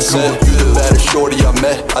I nut. You the baddest shorty I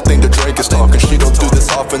met. I think the drink is talking. She don't do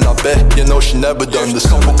this often, I bet. You know she never done this.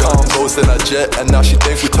 Couple combos then I jet, and now she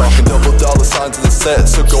think we talking. Double dollar signs in the set,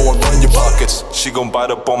 so go and run your pockets. She gon' bite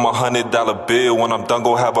up on my $100 bill. When I'm done,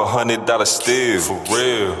 go have a $100 still. For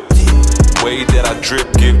real. Way that I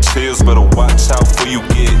drip, give chills. Better watch out for you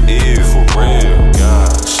get ill. For real.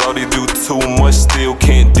 God. Shorty do too much, still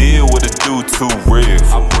can't deal with a dude too real.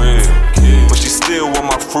 I'm real. But she still want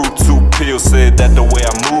my fruit too peel. Said that the way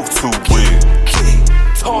I move too real.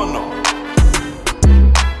 Turn up.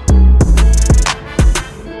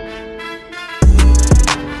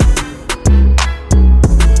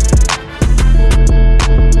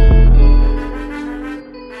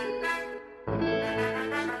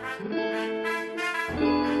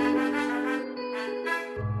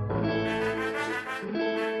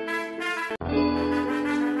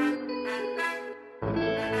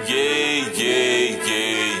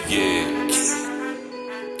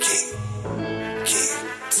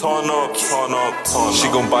 Turn up. She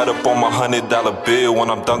gon' bite up on my $100 bill. When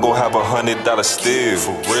I'm done, go have a $100 still.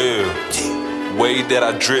 For real. Way that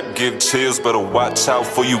I drip, give chills. Better watch out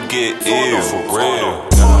for you get ill. For real.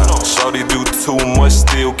 Shorty do too much,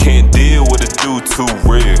 still can't deal with a dude too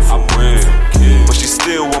real. I'm real. But she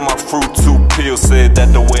still want my fruit too peel. Said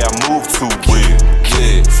that the way I move too real.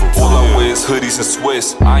 All I wear is hoodies and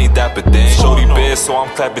sweats. I ain't dapper dan. Shorty bad, so I'm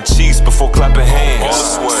clapping cheeks before clapping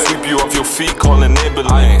hands. Sweep you off your feet, calling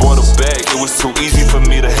ambulance. Bought a bag, it was too easy for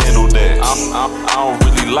me to handle that. I don't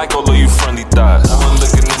really like all of you friendly thighs. One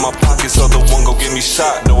looking in my pockets, other one go get me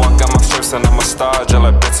shot. No, I got my first and I'm a star, just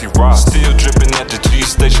like Betsy Ross. Still dripping at the G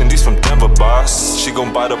station, these from Denver, boss. She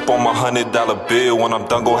gon' bite up on my $100 bill. When I'm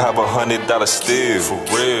done, go have a $100 still. For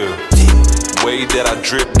real. Way that I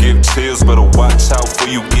drip, give chills. Better watch out for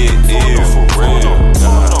you get ill. For real.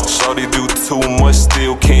 Shorty do too much,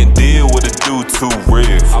 still can't deal with a dude too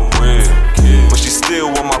real. I'm real. But she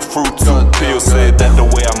still want my fruit too peel. Said that the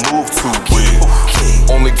way I move too real.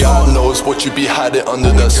 Only God knows what you be hiding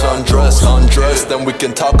under that sundress. Undress, then we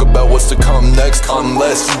can talk about what's to come next.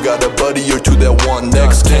 Unless you got a buddy or two that want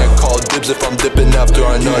next. Can't call dibs if I'm dipping after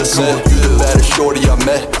I nut. You the baddest shorty I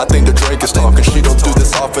met. I think the drink is talking. She don't do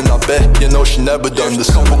this often, I bet. You know she never done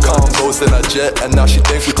this. Couple combos then I jet, and now she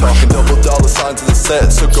think we talking. Double dollar signs in the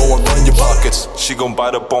set, so go and run your pockets. She gon'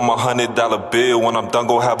 bite up on my $100 bill. When I'm done,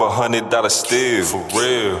 go have a $100 still. For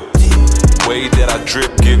real. Way that I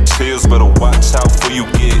drip, give chills. Better watch out for you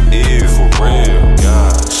get ill. For real.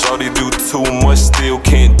 Shorty do too much, still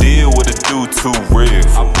can't deal with a dude too real.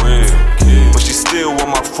 I'm real. But she still want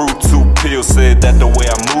my fruit too peel. Said that the way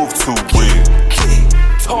I move too real.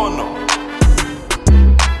 Turn up.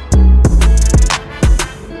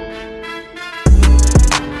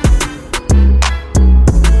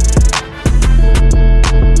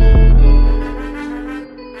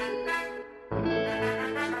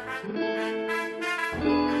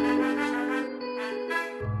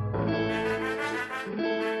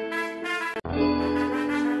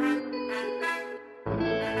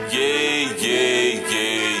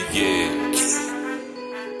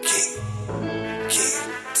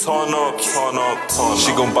 Turn up.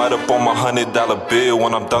 She gon' bite up on my $100 bill.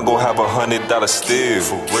 When I'm done, go have a $100 still.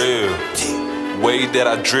 For real. Way that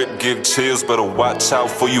I drip, give chills. Better watch out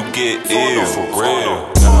for you get ill. For real.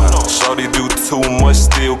 Shorty do too much,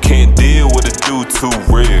 still can't deal with a dude too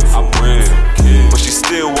real. I'm real. But she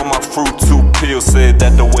still want my fruit too peel. Said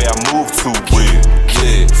that the way I move too real.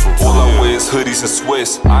 All I wear is hoodies and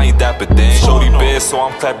sweats. I ain't dapper dan. Shorty bad, so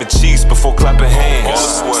I'm clapping cheeks before clapping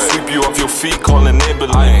hands. Sweep you off your feet, calling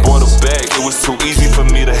ambulance. Bought a bag, it was too easy for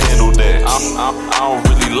me to handle that. I don't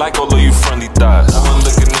really like all of you friendly thighs. One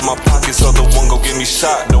looking in my pockets, other one go get me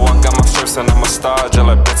shot. No, I got my first and I'm a star, just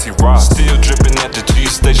like Betsy Ross. Still dripping at the G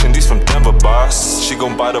station, these from Denver, boss. She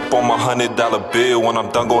gon' bite up on my $100 bill. When I'm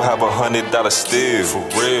done, go have a $100 still. For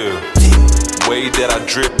real. Way that I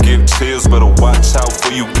drip, give chills. Better watch out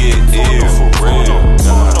for you get ill. For real.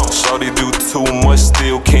 Shorty do too much,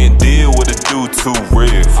 still can't deal with a dude too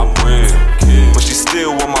real. I'm real. But she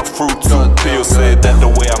still want my fruit too peel. Said that the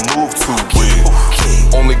way I move too real.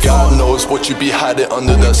 Only God knows what you be hiding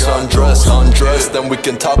under that sundress. Undress, then we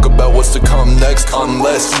can talk about what's to come next.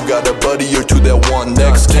 Unless you got a buddy or two that want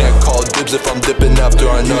next. Can't call dibs if I'm dipping after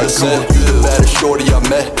I nut. You the baddest shorty I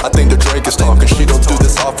met. I think the drink is talking. She don't do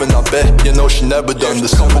this often, I bet. You know she she never done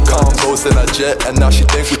this. Couple combos, then I jet, and now she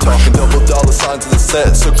think we talking. Double dollar signs in the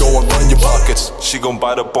set, so go and run your pockets. She gon'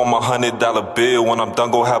 bite up on my $100 bill. When I'm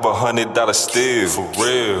done, go have a $100 still. For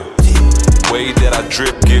real. Way that I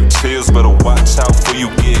drip, give chills, better watch out before you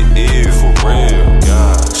get ill. For real.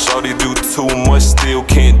 God. Shorty do too much, still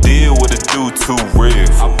can't deal with a dude too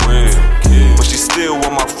real. I'm real. But she still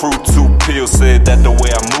want my fruit, 2 pills. Said that the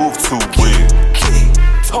way I move too real.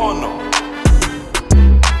 Turn up.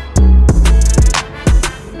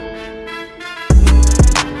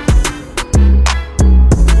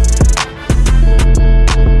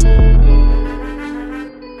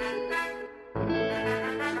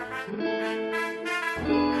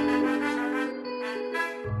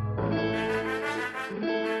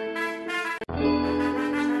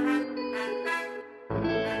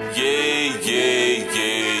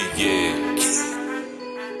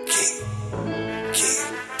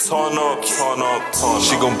 Turn up, turn up, turn up.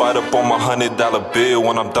 She gon' bite up on my $100 bill.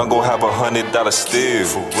 When I'm done, go have a $100 still.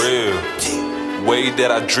 For real. Way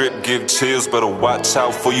that I drip, give chills, better watch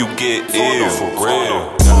out before you get ill. For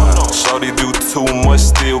real. Shorty do too much,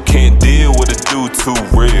 still can't deal with a dude too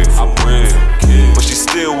real. I'm real. But she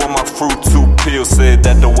still want my fruit, 2 pills. Said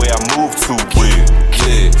that the way I move too real.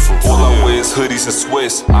 Yeah, all I wear is hoodies and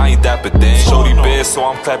sweats. I ain't dapper Dan. Shorty bad, so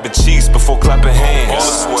I'm clapping cheeks before clapping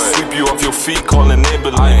hands. Sweep you off your feet, calling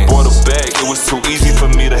ambulance. Brought her back, it was too easy for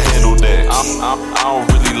me to handle that. I don't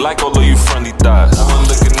really like all of you friendly thighs. One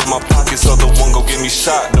looking in my pockets, other one gon' get me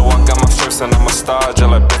shot. No, I got my first and I'm a star, just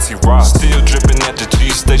like Betsy Ross. Still dripping at the G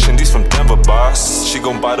station, these from Denver, boss. She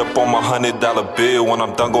gon' bite up on my $100 bill. When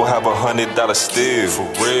I'm done, go have a $100 still. For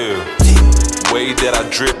real. Way that I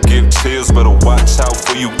drip, give chills, better watch out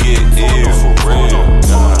before you get ill. For real.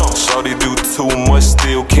 Shorty do too much,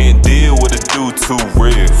 still can't deal with a dude too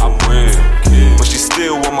real. I'm real. But she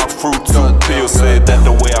still want my fruit, 2 pills. Said that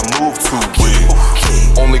the way I move too real.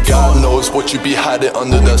 Only God knows what you be hiding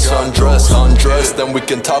under that sundress. Undress, then we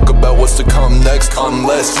can talk about what's to come next.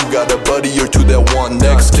 Unless you got a buddy or 2 that want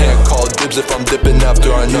next. Can't call dibs if I'm dipping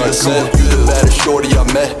after I nutset. You the baddest shorty I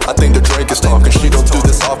met, I think the drink is talking. She don't do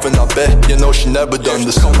this often, I bet, you know she never done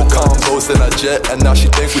this. Couple combos, then I jet, and now she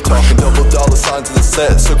think we talking. Double dollar signs in the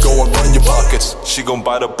set, so go and run your pockets. She gon'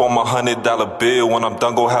 bite up on my $100 bill. When I'm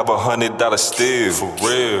done, go have a $100 still. For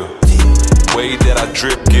real. Way that I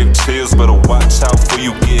drip, give chills, better watch out before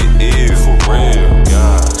you get ill. For real.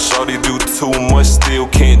 Shorty do too much, still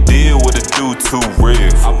can't deal with a dude too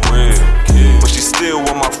real. I'm real. But she still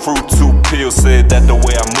want my fruit, 2 pills. Said that the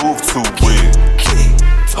way I move too real.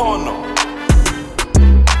 Turn up.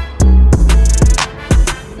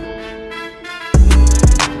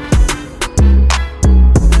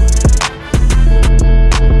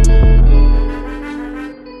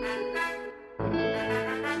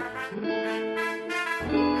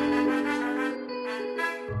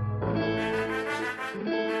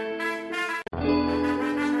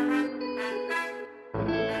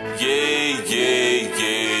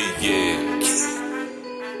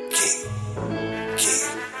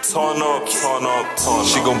 Turn up, turn up, turn up.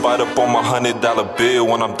 She gon' bite up on my $100 bill.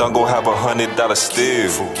 When I'm done, go have a $100 still.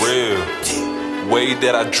 For real. Way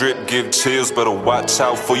that I drip, give chills, better watch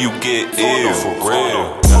out before you get ill. For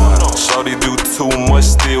real. Shorty do too much,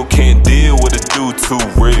 still can't deal with a dude too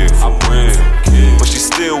real. I'm real. But she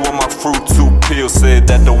still want my fruit, 2 pills. Said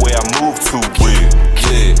that the way I move too real.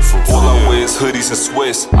 Yeah, all I wear is hoodies and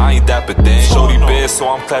sweats. I ain't dapper Dan. Shorty bad, so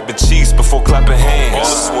I'm clapping cheeks before clapping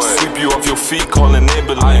hands. Sweep you off your feet, calling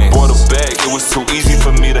ambulance. Brought her back, it was too easy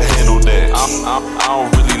for me to handle that. I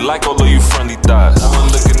don't really like all of you friendly thighs.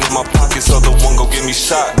 One looking in my pockets, other one gon' get me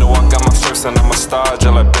shot. No, I got my first and I'm a star,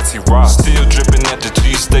 just like Betsy Ross. Still dripping at the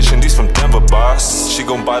G station, these from Denver, boss. She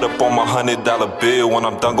gon' bite up on my $100 bill. When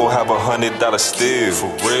I'm done, go have a $100 still.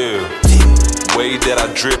 For real. Way that I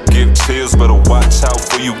drip, give chills, better watch out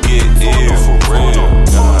before you get ill. For real.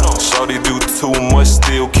 Shorty do too much,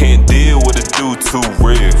 still can't deal with a dude too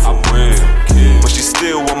real. I'm real. But she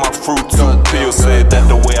still want my fruit, 2 pills. Said that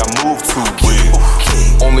the way I move too real.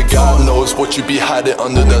 Only God knows what you be hiding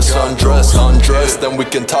under that sundress. Undress, then we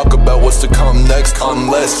can talk about what's to come next.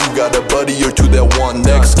 Unless you got a buddy or 2 that want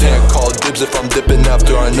next. Can't call dibs if I'm dipping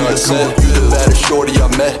after I nutset. You the baddest shorty I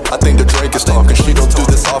met, I think the drink is talking. She don't do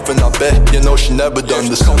this often, I bet, you know she never done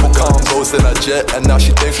this. Couple combos, then I jet, and now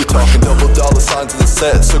she think we talking. Double dollar signs in the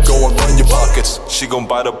set, so go and run your pockets. She gon'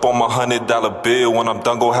 bite up on my $100 bill. When I'm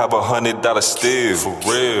done, go have a $100 still. For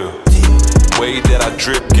real. Way that I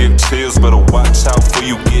drip, give chills, better watch out before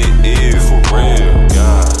you get ill. For real.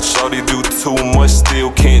 Shorty do too much,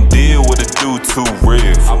 still can't deal with a dude too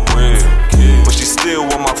real. I'm real. But she still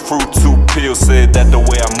want my fruit, 2 pills. Said that the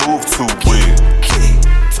way I move too real.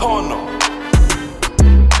 Turn up.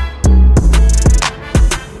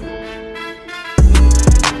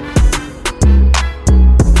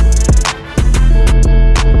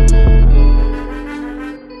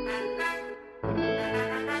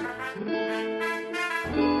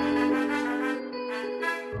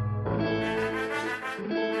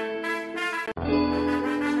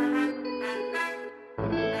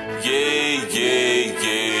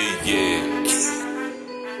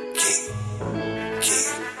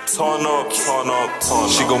 turn up.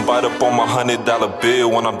 She gon' bite up on my $100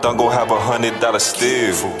 bill. When I'm done, gon' have $100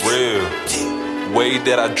 still. For real. Way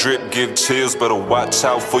that I drip, give chills. Better watch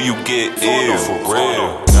out before you get ill. For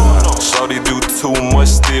real. Shawty do too much,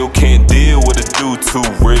 still can't deal with a dude too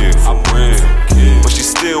real. I'm real. But she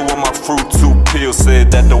still want my fruit too pill.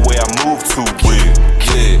 Said that the way I move too real.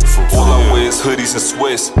 Yeah, all I wear is hoodies and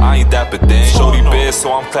sweats. I ain't dapper Dan. Shorty bad,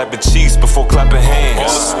 so I'm clapping cheeks before clapping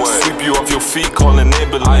hands. Sweep you off your feet, calling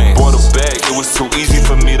ambulance. Brought her back, it was too easy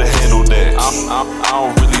for me to handle that. I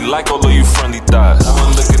don't really like all of you friendly thighs.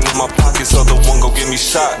 One looking in my pockets, other one gon' get me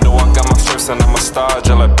shot. No, I got my first and I'm a star,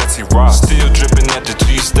 just like Betsy Ross. Still dripping at the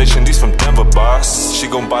G station, these from Denver, boss. She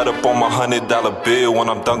gon' bite up on my $100 bill. When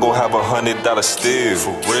I'm done, gon' have $100 still.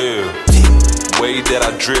 For real. Way that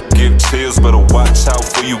I drip, give chills. Better watch out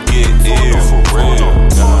before you get ill. For real.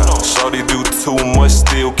 Shawty do too much,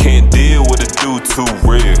 still can't deal with a dude too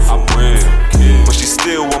real. I'm real. But she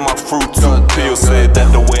still want my fruit too pill. Said that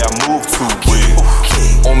the way I move too real.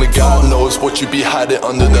 Only God knows what you be hiding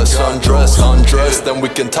under that sundress. Undress, then we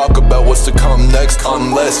can talk about what's to come next.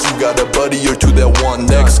 Unless you got a buddy or two that want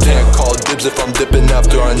next. Can't call dibs if I'm dipping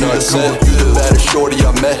after our nut set. You the baddest shorty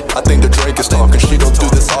I met. I think the drink is talking. She don't do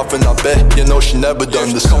this often, I bet. You know she never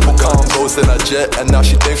done this. Couple combos in a jet, and now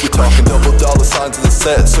she think we talking. Double dollar signs in the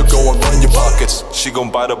set, so go and run your pockets. She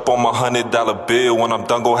gon' bite up on my $100 bill. When I'm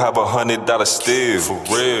done, gon' have $100 still. For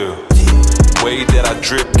real. Way that I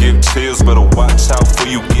drip, give chills. Better watch out before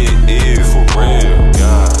you get ill. For real.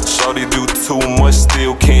 Shawty do too much,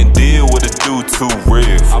 still can't deal with a dude too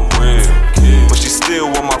real. I'm real. But she still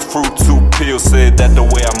want my fruit too pill. Said that the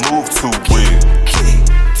way I move too real.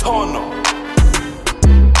 Turn up.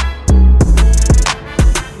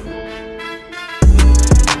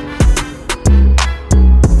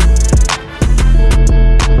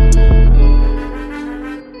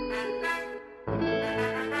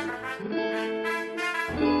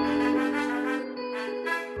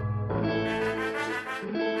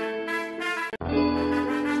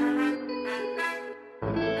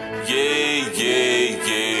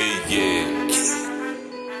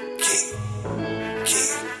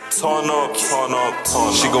 Turn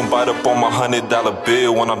up. She gon' bite up on my $100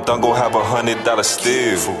 bill. When I'm done, gon' have $100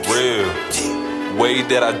 still. For real. Way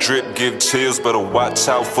that I drip, give chills. Better watch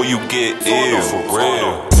out before you get ill. For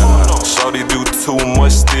real. Shawty do too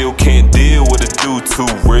much, still can't deal with a dude too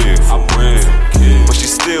real. I'm real. But she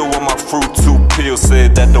still want my fruit too pill.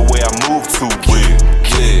 Said that the way I move too real.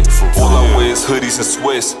 All I wear is hoodies and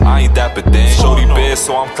sweats. I ain't dapper Dan. Shorty bad,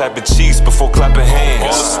 so I'm clapping cheeks before clapping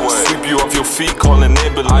hands. Sweep you off your feet, calling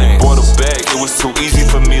ambulance. Brought her back, it was too easy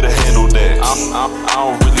for me to handle that. I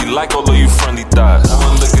don't really like all of you friendly thighs.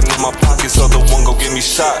 One looking in my pockets, other one gon' get me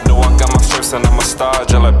shot. No, I got my first and I'm a star,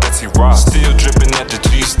 just like Betsy Ross. Still dripping at the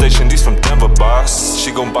G station, these from Denver, boss.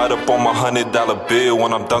 She gon' bite up on my $100 bill.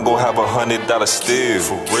 When I'm done, gon' have $100 still.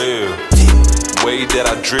 For real. Way that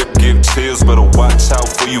I drip, give chills. Better watch out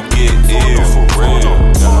before you get ill. For real.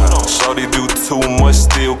 Shawty do too much,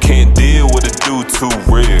 still can't deal with a dude too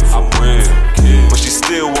real. I'm real. But she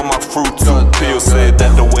still want my fruit too pill. Said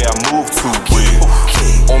that the way I move too real.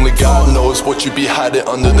 Only God knows what you be hiding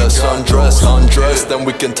under that sundress. Undress, then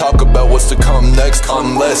we can talk about what's to come next.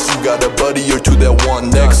 Unless you got a buddy or two that want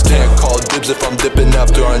next. Can't call dibs if I'm dipping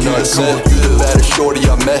after our nut set. You the baddest shorty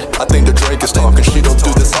I met. I think the drink is talking. She don't do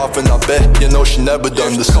this often, I bet. You know she never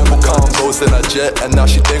done this. Couple combos in a jet, and now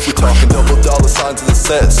she think we talking. Double dollar signs in the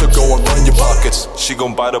set, so go and run your pockets. She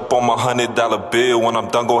gon' bite up on my $100 bill. When I'm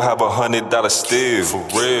done, gon' have $100 still. For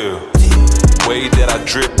real. Way that I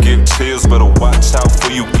drip, give chills. Better watch out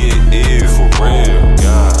before you get ill. For real.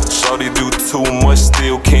 Shawty do too much,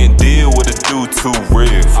 still can't deal with a dude too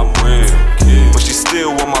real. I'm real. But she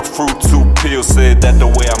still want my fruit too pill. Said that the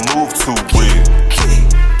way I move too real.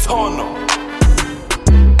 Turn up.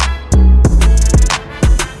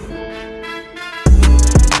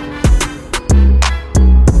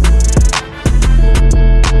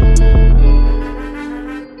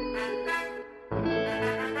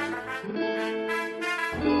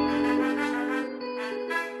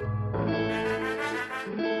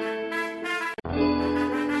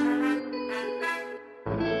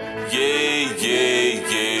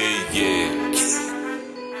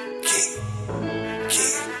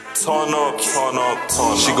 Turn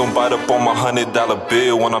up. She gon' bite up on my $100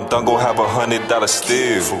 bill. When I'm done, gon' have $100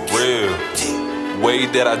 still. For real. Way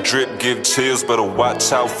that I drip, give chills. Better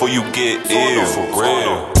watch out before you get ill. For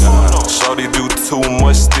real. Shawty do too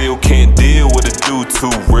much, still can't deal with a dude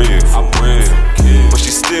too real. I'm real, but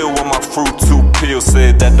she still want my fruit too peel.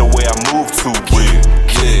 Said that the way I move too real.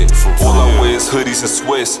 Yeah, all I wear is hoodies and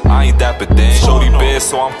sweats. I ain't dapper Dan. Shorty bad,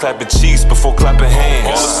 so I'm clapping cheeks before clapping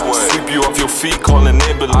hands. Sweep you off your feet, calling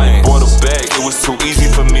ambulance. Bought a bag, it was too easy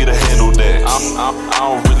for me to handle that. I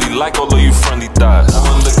don't really like all of you friendly thighs.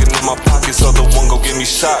 One looking in my pockets, other one gon' get me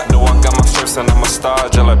shot. No, I got my stripes and I'm a star,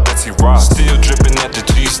 just like Betsy Ross. Still dripping at the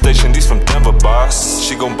G station, these from Denver, boss.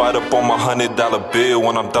 She gon' bite up on my $100 bill.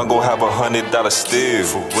 When I'm done, gon' have $100 still.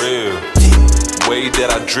 For real. Way that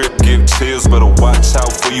I drip, give chills, better watch out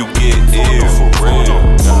before you get ill. For real.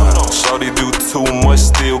 Shawty do too much,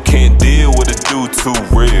 still can't deal with a dude too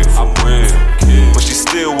real. I'm real, but she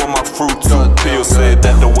still want my fruit too peel. Said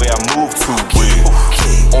that the way I move too real.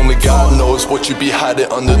 Only God knows what you be hiding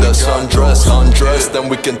under that sundress. Undress, then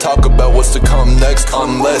we can talk about what's to come next.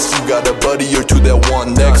 Unless you got a buddy or two that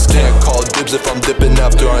want next. Can't call dibs if I'm dipping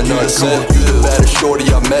after I nutset. You the baddest shorty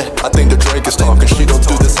I met. I think the drink is talking. She don't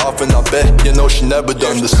do this often, I bet. You know she never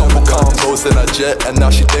done this. Couple combos in a jet, and now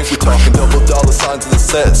she think we talking. $double signs in the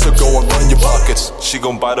set, so go and run your pockets. She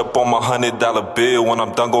gon' bite up on my $100 bill. When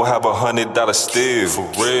I'm done, gon' have $100 still. For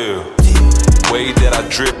real. Way that I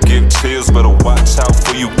drip, give chills, better watch out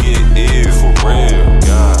before you get ill. For real.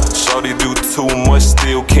 Shawty do too much,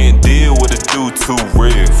 still can't deal with a dude too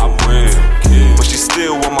real. I'm real, but she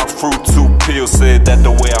still want my fruit too peel. Said that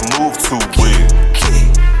the way I move too real.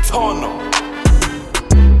 Turn up.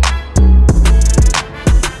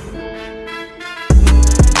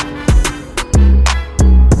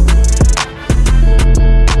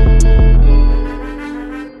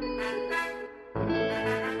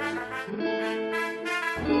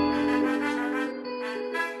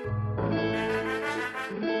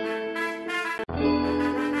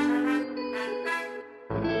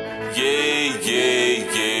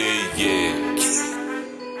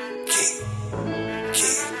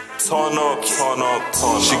 Turn up, turn up,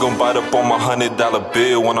 turn up. She gon' bite up on my $100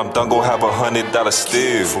 bill. When I'm done, gon' have $100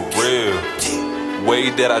 still. For real. Way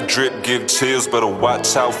that I drip, give chills, better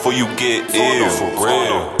watch out before you get ill. For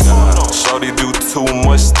real. Shawty do too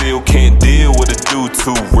much, still can't deal with a dude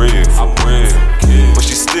too real. I'm real, but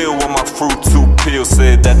she still want my fruit too peel.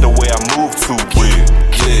 Said that the way I move too real.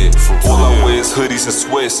 Yeah, all I wear is hoodies and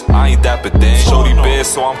sweats. I ain't dapper Dan. Shorty bad,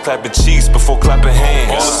 so I'm clapping cheeks before clapping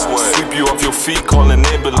hands. Sweep you off your feet, calling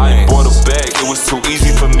ambulance. Bought a bag, it was too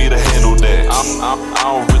easy for me to handle that. I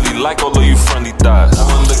don't really like all of you friendly thighs.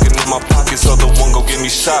 One looking in my pockets, other one gon' get me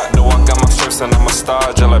shot. No, I got my stripes and I'm a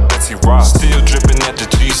star, just like Betsy Ross. Still dripping at the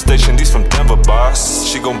G station, these from Denver, boss.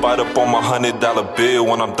 She gon' bite up on my $100 bill.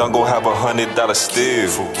 When I'm done, gon' have $100 still.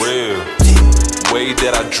 For real. Way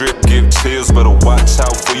that I drip, give chills, better watch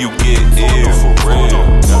out before you get ill. For real.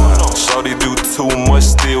 Shawty do too much,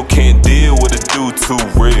 still can't deal with a dude too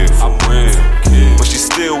real. I'm real, but she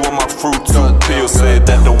still want my fruit too peel. Said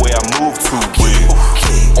that the way I move too real.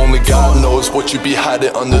 Only God knows what you be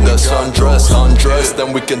hiding under that sundress. Undress,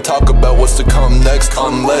 then we can talk about what's to come next.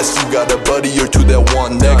 Unless you got a buddy or two that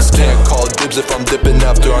want next. Can't call dibs if I'm dipping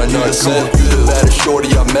after I nutset. You the baddest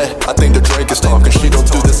shorty I met. I think the drink is talking. She don't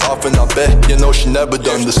do this often, I bet. You know she never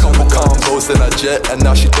done this. Couple combos in a jet, and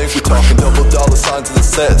now she think we talking. $double signs in the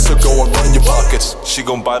set, so go and run your pockets. She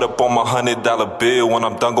gon' bite up on my $100 bill. When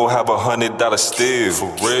I'm done, gon' have $100 still. For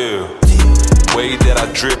real. Way that I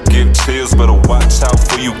drip, give chills, better watch out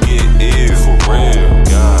before you get ill. For real.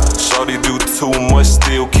 Shawty do too much,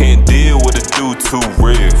 still can't deal with a dude too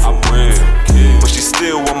real. I'm real, but she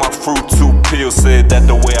still want my fruit too peel. Said that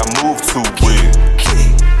the way I move too real.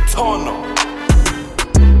 Turn up.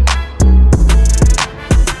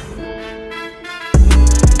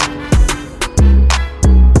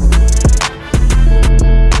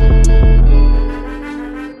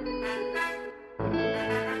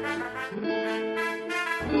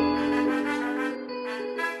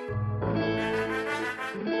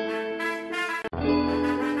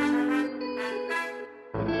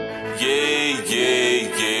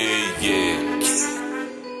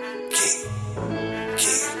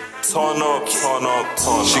 Turn up, turn up,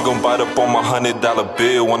 turn up. She gon' bite up on my $100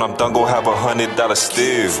 bill. When I'm done, gon' have $100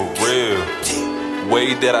 still. For real.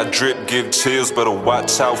 Way that I drip, give chills, better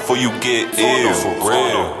watch out before you get ill. For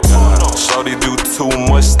real. Shorty do too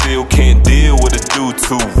much, still can't deal with a dude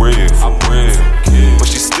too real. I'm real, but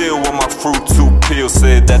she still want my fruit too peel.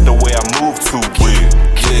 Said that the way I move too real.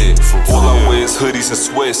 Yeah, all I wear is hoodies and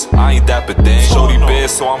sweats. I ain't dapper Dan. Shorty bad,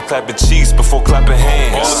 so I'm clapping cheeks before clapping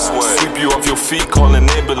hands. Sweep you off your feet, call an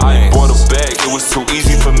ambulance. Brought her back, it was too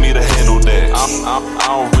easy for me to handle that. I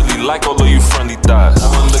don't really like all of you friendly thighs.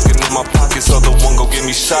 One looking in my pockets, other one gon' get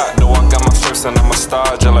me shot. No, I got my first and I'm a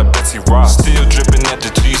star, just like Betsy Ross. Still dripping at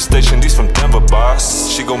the G station, these from Denver, boss.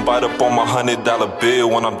 She gon' bite up on my $100 bill.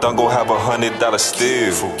 When I'm done, gon' have a $100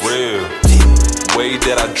 still. For real. Way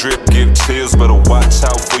that I drip, give chills, better watch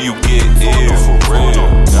out before you get ill. For real.